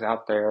Scherzer was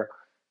out there,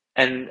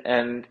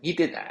 and he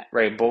did that.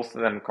 Right, both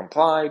of them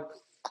complied.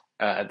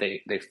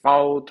 They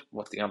followed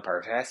what the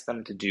umpires asked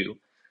them to do,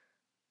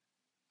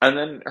 and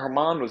then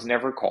Herman was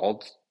never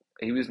called.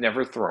 He was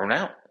never thrown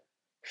out.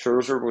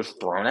 Scherzer was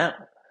thrown out.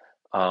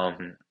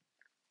 Um,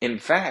 In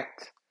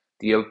fact,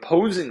 the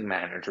opposing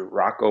manager,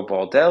 Rocco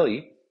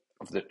Baldelli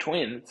of the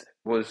Twins,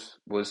 was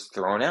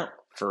thrown out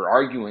for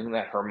arguing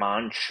that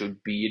Herman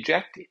should be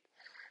ejected.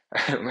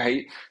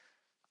 Right?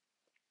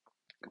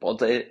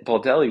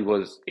 Baldelli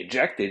was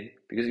ejected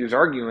because he was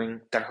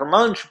arguing that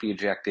Herman should be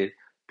ejected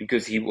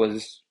because he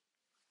was,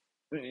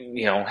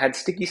 had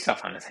sticky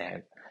stuff on his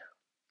hand.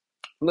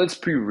 Let's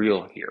be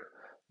real here.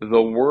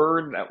 The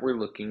word that we're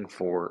looking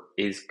for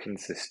is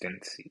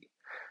consistency.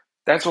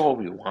 That's all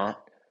we want.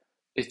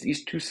 If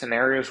these two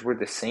scenarios were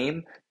the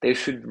same, they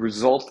should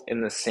result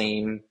in the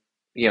same,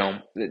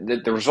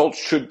 the results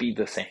should be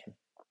the same.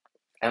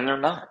 And they're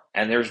not.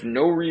 And there's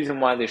no reason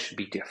why they should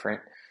be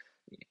different.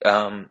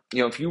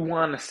 If you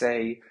want to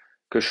say,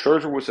 because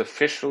Scherzer was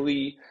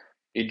officially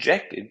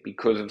ejected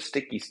because of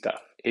sticky stuff,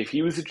 if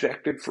he was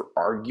ejected for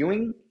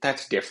arguing,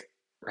 that's different,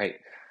 right?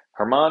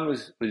 Herman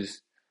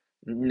was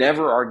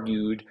never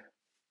argued,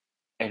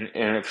 and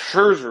if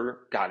Scherzer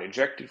got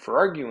ejected for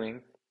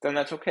arguing, then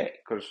that's okay,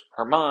 because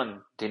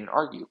Herman didn't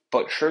argue.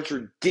 But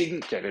Scherzer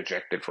didn't get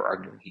ejected for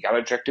arguing. He got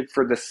ejected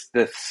for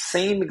the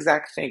same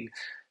exact thing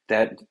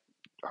that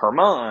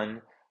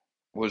Herman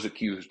was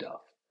accused of.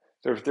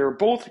 So if they're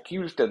both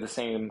accused of the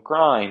same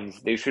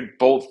crimes, they should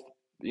both,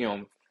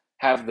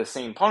 have the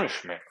same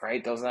punishment,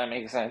 right? Doesn't that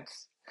make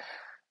sense?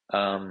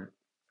 I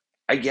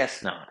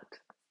guess not.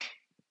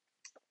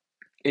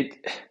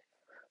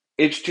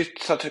 It's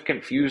just such a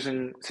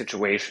confusing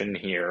situation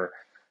here,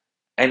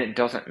 and it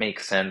doesn't make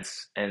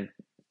sense. And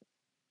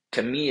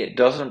to me, it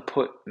doesn't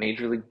put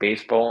Major League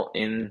Baseball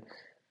it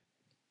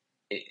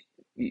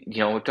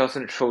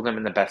doesn't show them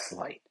in the best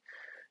light.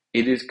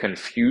 It is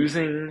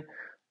confusing.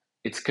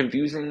 It's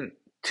confusing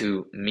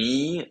to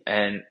me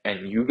and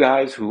you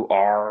guys who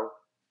are,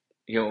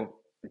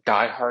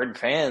 diehard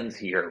fans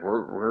here.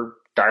 We're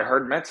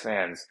diehard Mets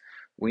fans.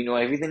 We know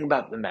everything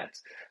about the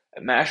Mets.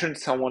 Imagine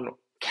someone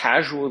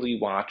casually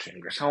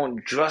watching or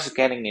someone just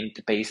getting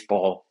into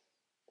baseball,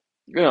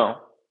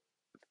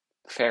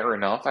 fair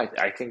enough.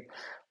 I think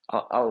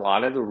a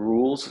lot of the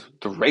rules,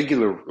 the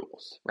regular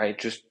rules, right?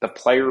 Just the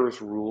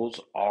players' rules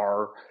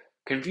are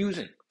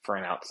confusing for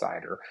an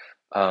outsider.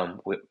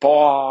 With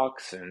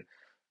balks and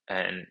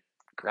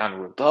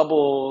ground rule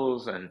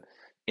doubles and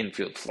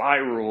infield fly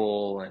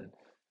rule and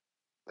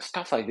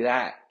stuff like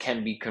that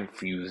can be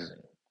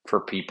confusing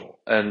for people.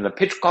 And the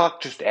pitch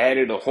clock just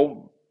added a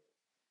whole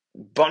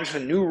bunch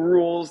of new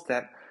rules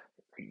that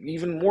are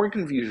even more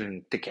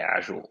confusing to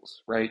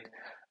casuals, right?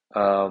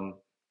 Um,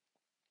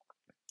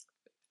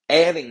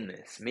 Adding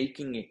this,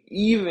 making it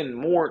even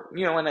more,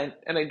 and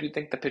I do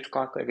think the pitch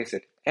clock, like I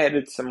said,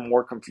 added some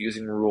more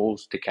confusing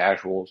rules to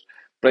casuals.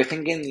 But I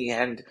think in the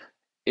end,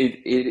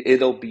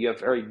 it'll be a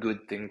very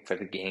good thing for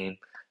the game.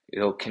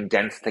 It'll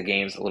condense the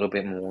games a little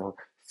bit more,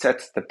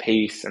 sets the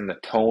pace and the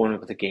tone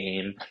of the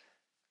game.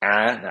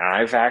 And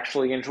I've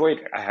actually enjoyed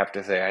it, I have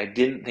to say. I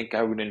didn't think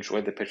I would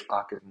enjoy the pitch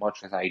clock as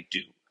much as I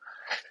do.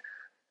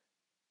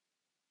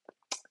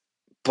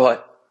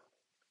 But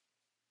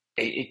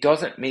it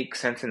doesn't make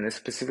sense in this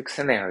specific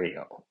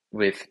scenario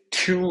with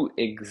two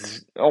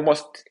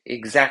almost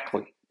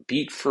exactly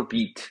beat for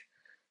beat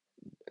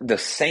the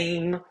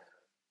same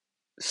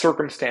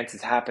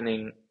circumstances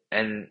happening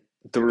and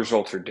the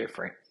results are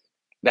different.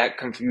 That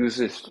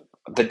confuses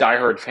the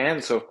diehard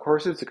fans, so of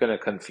course it's going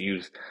to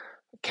confuse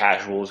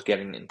casuals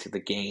getting into the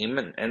game,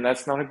 and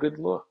that's not a good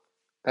look.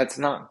 That's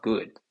not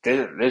good.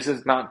 This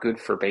is not good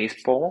for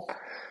baseball,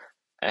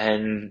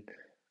 and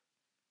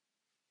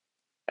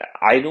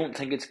I don't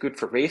think it's good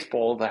for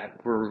baseball that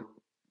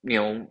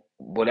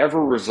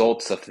whatever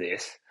results of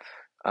this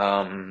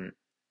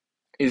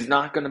is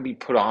not going to be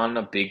put on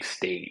a big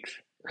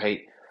stage,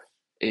 right?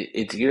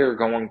 It's either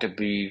going to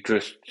be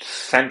just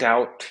sent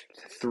out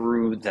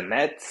through the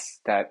Mets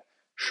that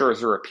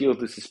Scherzer appealed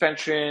the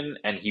suspension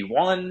and he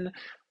won,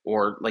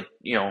 or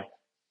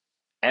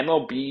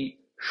MLB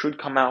should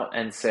come out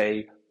and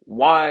say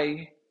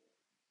why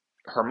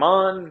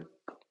Herman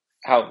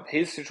how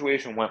his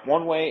situation went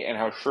one way and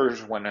how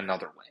Scherzer went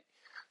another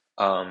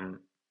way. Um,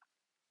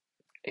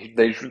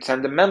 they should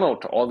send a memo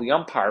to all the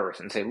umpires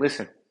and say,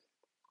 listen,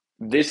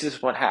 this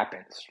is what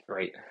happens,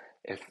 right?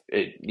 If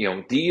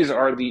it, these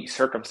are the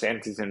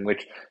circumstances in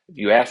which if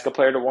you ask a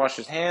player to wash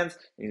his hands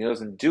and he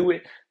doesn't do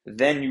it,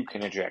 then you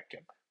can eject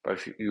him. But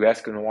if you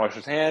ask him to wash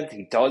his hands,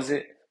 he does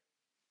it.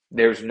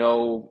 There's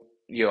no,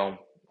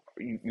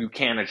 you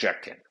can't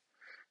eject him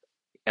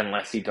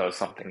unless he does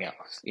something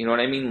else. You know what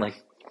I mean?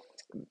 Like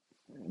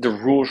the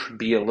rules should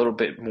be a little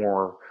bit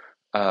more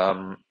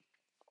um,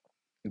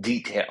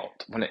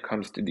 detailed when it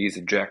comes to these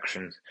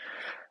ejections.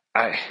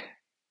 I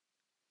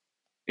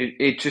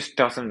it just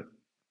doesn't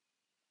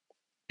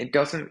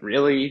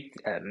really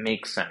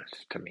make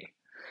sense to me,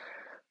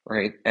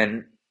 right?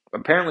 And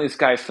apparently this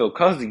guy Phil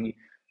Cuzzy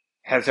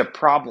has a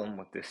problem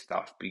with this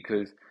stuff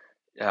because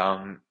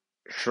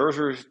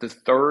Scherzer's the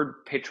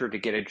third pitcher to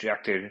get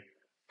ejected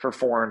for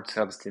foreign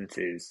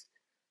substances,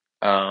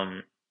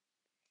 um,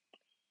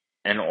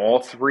 and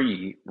all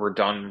three were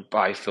done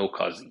by Phil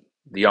Cuzzy,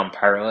 the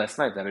umpire last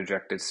night that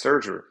ejected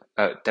Scherzer,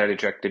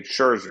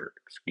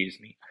 excuse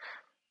me.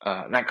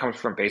 That comes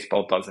from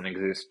baseball, doesn't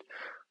exist,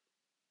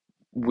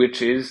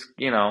 which is,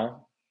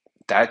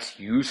 that's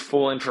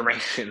useful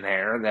information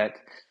there that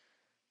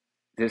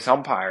this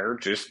umpire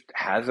just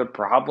has a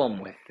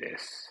problem with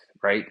this,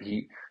 right?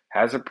 He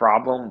has a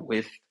problem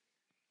with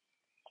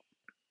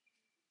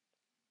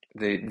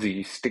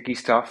the sticky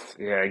stuff.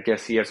 Yeah, I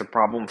guess he has a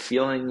problem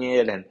feeling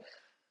it, and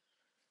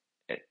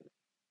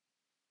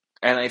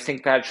I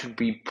think that should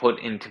be put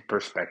into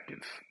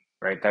perspective,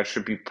 right? That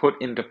should be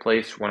put into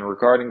place when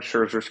regarding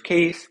Scherzer's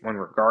case, when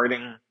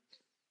regarding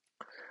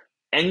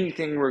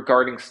anything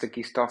regarding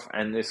sticky stuff,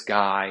 and this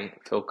guy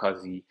Phil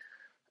Cuzzy.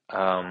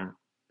 Um,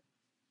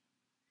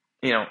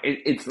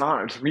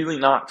 it's really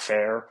not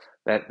fair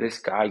that this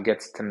guy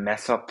gets to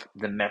mess up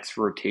the Mets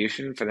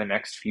rotation for the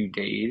next few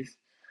days,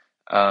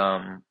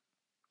 um,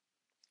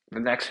 the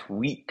next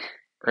week,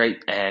 right?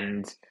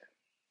 And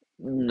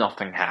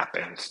nothing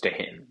happens to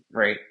him,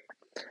 right?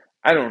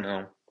 I don't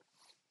know.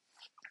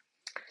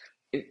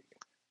 It,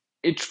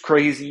 it's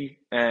crazy,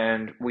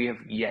 and we have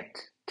yet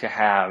to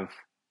have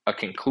a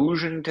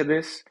conclusion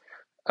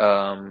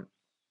um,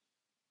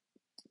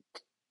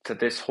 to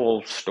this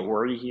whole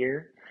story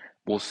here.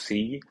 We'll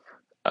see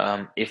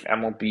if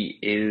MLB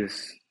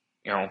is,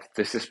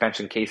 the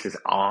suspension case is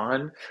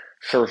on.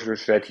 Scherzer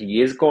said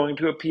he is going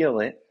to appeal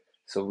it,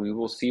 so we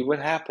will see what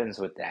happens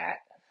with that.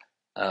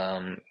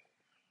 Um,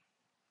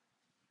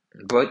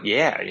 but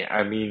yeah,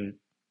 I mean,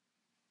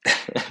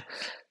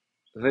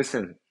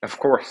 listen, of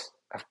course,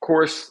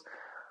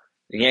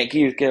 the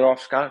Yankees get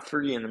off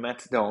scot-free and the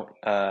Mets don't.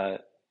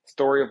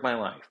 Story of my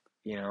life,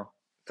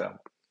 So,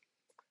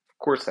 of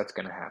course, that's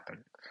going to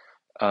happen.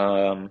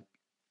 Um,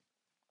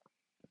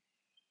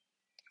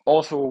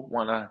 Also,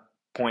 want to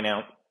point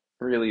out,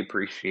 really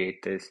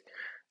appreciate this.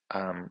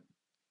 Um,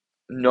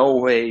 no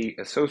way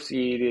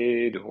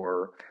associated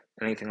or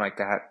anything like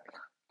that.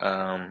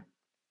 Um,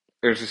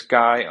 there's this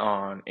guy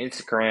on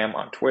Instagram,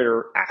 on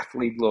Twitter,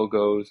 Athlete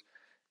Logos.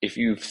 If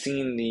you've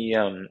seen the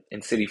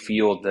in City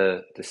Field,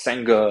 the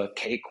Senga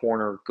K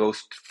Corner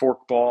Ghost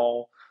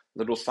Forkball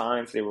little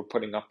signs they were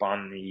putting up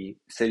on the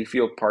City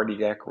Field party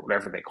deck or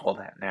whatever they call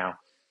that now,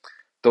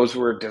 those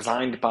were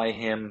designed by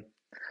him.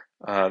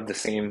 The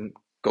same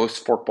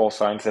Ghost Forkball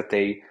signs that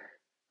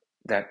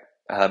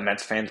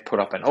Mets fans put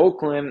up in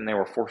Oakland, and they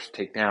were forced to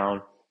take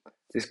down.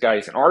 This guy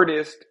is an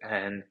artist,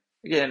 and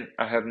again,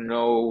 I have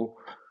no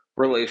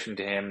relation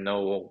to him,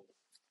 no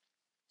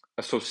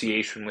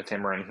association with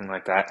him or anything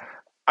like that.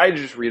 I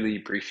just really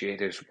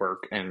appreciate his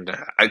work, and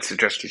I'd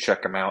suggest you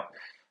check him out.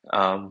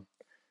 Um,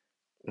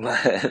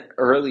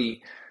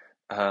 early,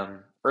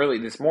 early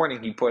this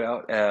morning, he put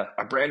out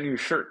a brand new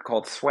shirt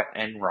called Sweat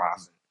and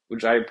Rosin,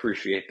 which I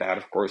appreciate that.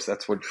 Of course,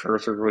 that's what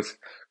Scherzer was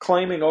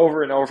claiming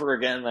over and over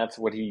again. That's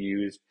what he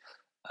used.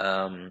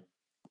 Um,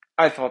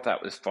 I thought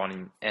that was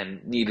funny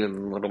and needed a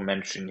little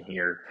mention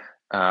here.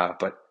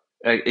 But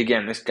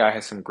again, this guy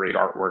has some great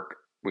artwork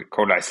with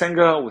Kodai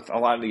Senga, with a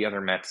lot of the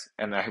other Mets,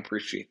 and I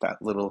appreciate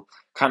that little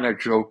kind of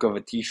joke of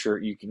a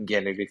T-shirt. You can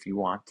get it if you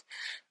want.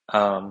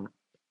 Um,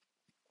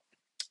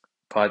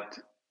 but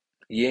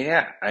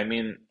yeah, I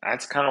mean,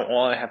 that's kind of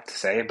all I have to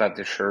say about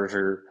the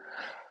Scherzer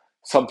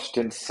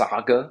substance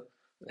saga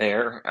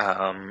there.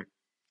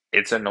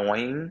 It's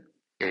annoying.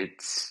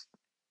 It's,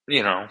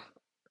 you know,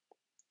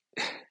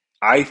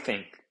 I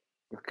think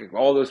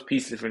all those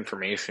pieces of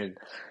information,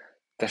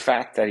 the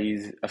fact that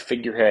he's a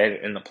figurehead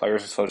in the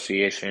Players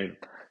Association,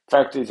 the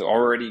fact that he's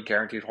already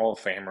guaranteed Hall of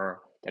Famer,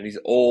 that he's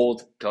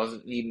old,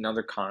 doesn't need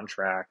another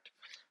contract,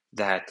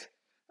 that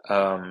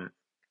um,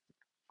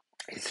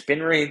 his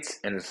spin rates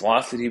and his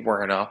velocity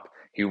weren't up.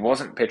 He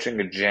wasn't pitching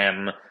a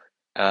gem.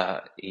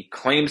 He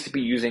claims to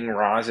be using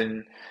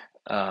rosin,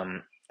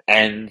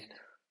 and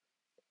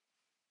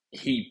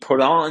he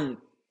put on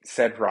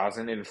said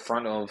rosin in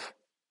front of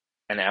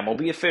an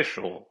MLB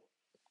official.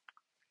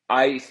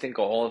 I think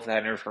all of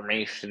that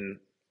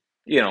information,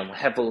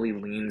 heavily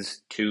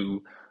leans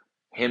to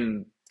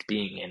him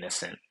being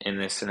innocent in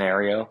this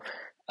scenario.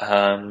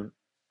 Um,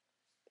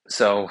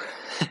 so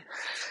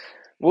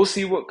we'll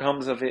see what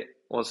comes of it.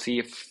 We'll see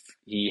if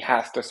he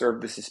has to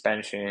serve the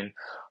suspension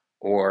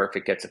or if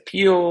it gets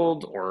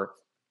appealed, or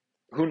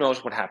who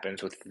knows what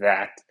happens with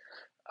that.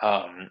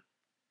 Um,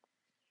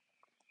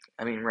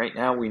 I mean, right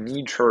now we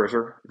need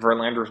Scherzer.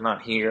 Verlander's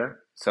not here,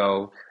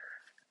 so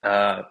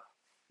uh,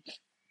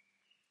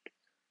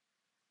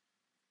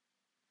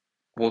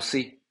 we'll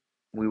see.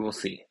 We will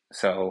see.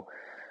 So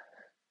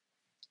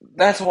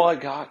that's all I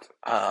got.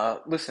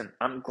 Listen,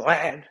 I'm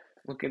glad.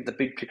 Look at the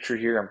big picture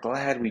here. I'm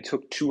glad we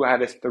took 2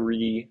 out of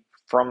 3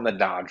 from the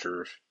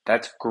Dodgers.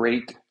 That's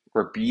great.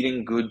 We're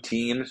beating good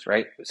teams,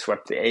 right? We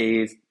swept the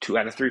A's. 2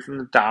 out of 3 from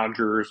the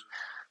Dodgers.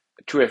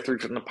 2 out of 3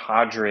 from the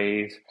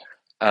Padres.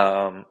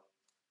 Um,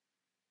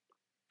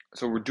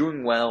 so we're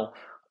doing well.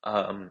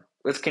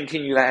 Let's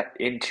continue that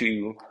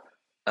into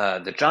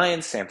the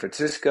Giants, San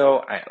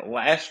Francisco.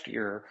 Last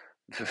year,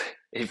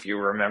 if you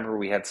remember,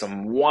 we had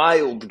some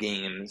wild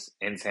games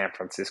in San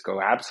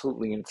Francisco,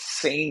 absolutely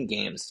insane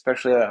games,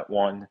 especially that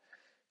one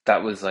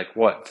that was like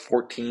what,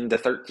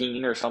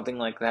 14-13 or something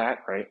like that,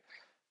 right?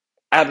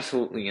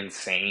 Absolutely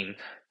insane,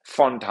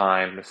 fun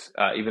times.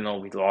 Even though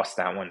we lost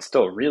that one,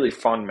 still a really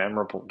fun,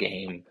 memorable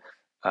game.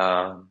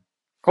 Um,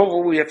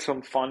 Hopefully, we have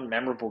some fun,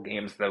 memorable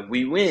games that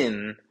we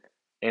win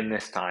in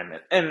this time.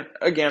 And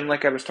again,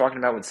 like I was talking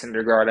about with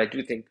Syndergaard, I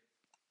do think,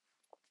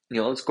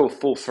 let's go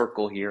full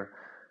circle here.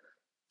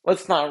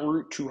 Let's not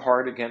root too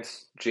hard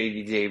against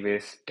J.D.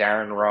 Davis,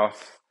 Darren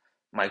Ruff,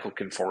 Michael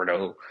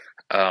Conforto.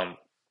 Um,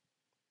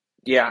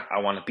 yeah,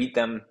 I want to beat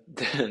them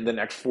the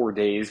next 4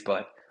 days,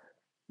 but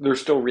they're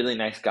still really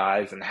nice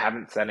guys and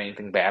haven't said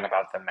anything bad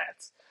about the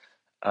Mets.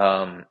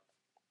 Um,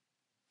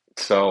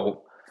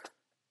 so,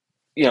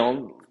 you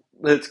know,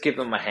 let's give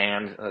them a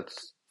hand.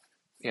 Let's,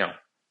 you know,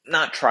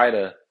 not try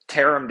to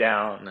tear them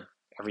down,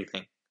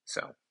 everything.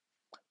 So,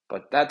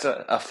 but that's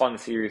a fun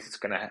series. It's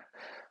going to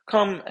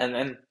come, and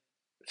then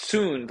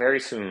soon,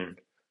 very soon,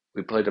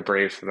 we play the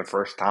Braves for the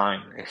first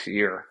time this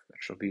year,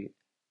 which will be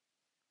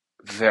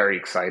very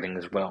exciting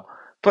as well.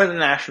 Play the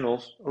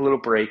Nationals, a little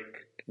break.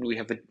 We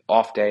have an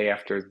off day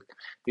after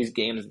these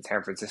games in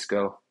San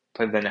Francisco.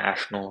 Play the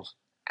Nationals,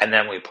 and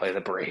then we play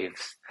the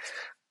Braves.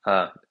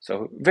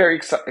 So very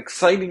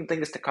exciting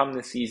things to come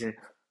this season.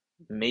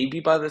 Maybe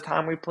by the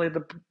time we play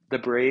the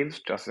Braves,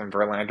 Justin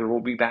Verlander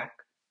will be back.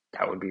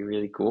 That would be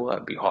really cool. That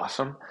would be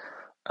awesome.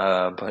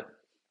 But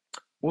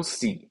we'll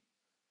see.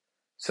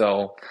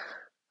 So,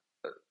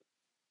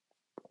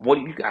 what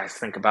do you guys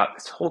think about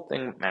this whole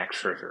thing with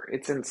Max Scherzer?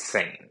 It's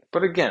insane.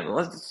 But again,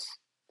 let's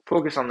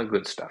focus on the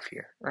good stuff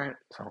here, right?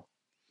 So,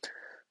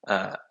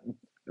 uh,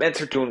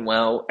 Mets are doing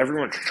well.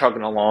 Everyone's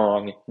chugging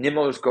along.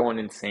 Nimmo's going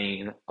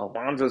insane.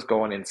 Alonso's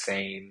going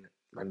insane.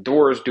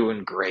 Lindor's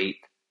doing great.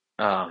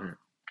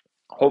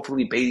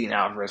 Hopefully, Beatty and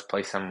Alvarez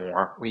play some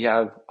more. We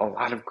have a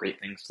lot of great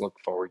things to look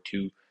forward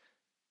to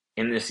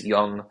in this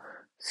young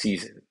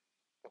season.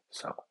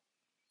 So,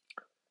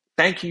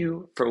 thank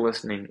you for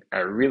listening. I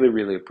really,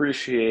 really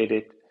appreciate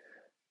it.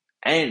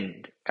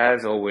 And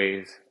as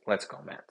always, let's go, Mets.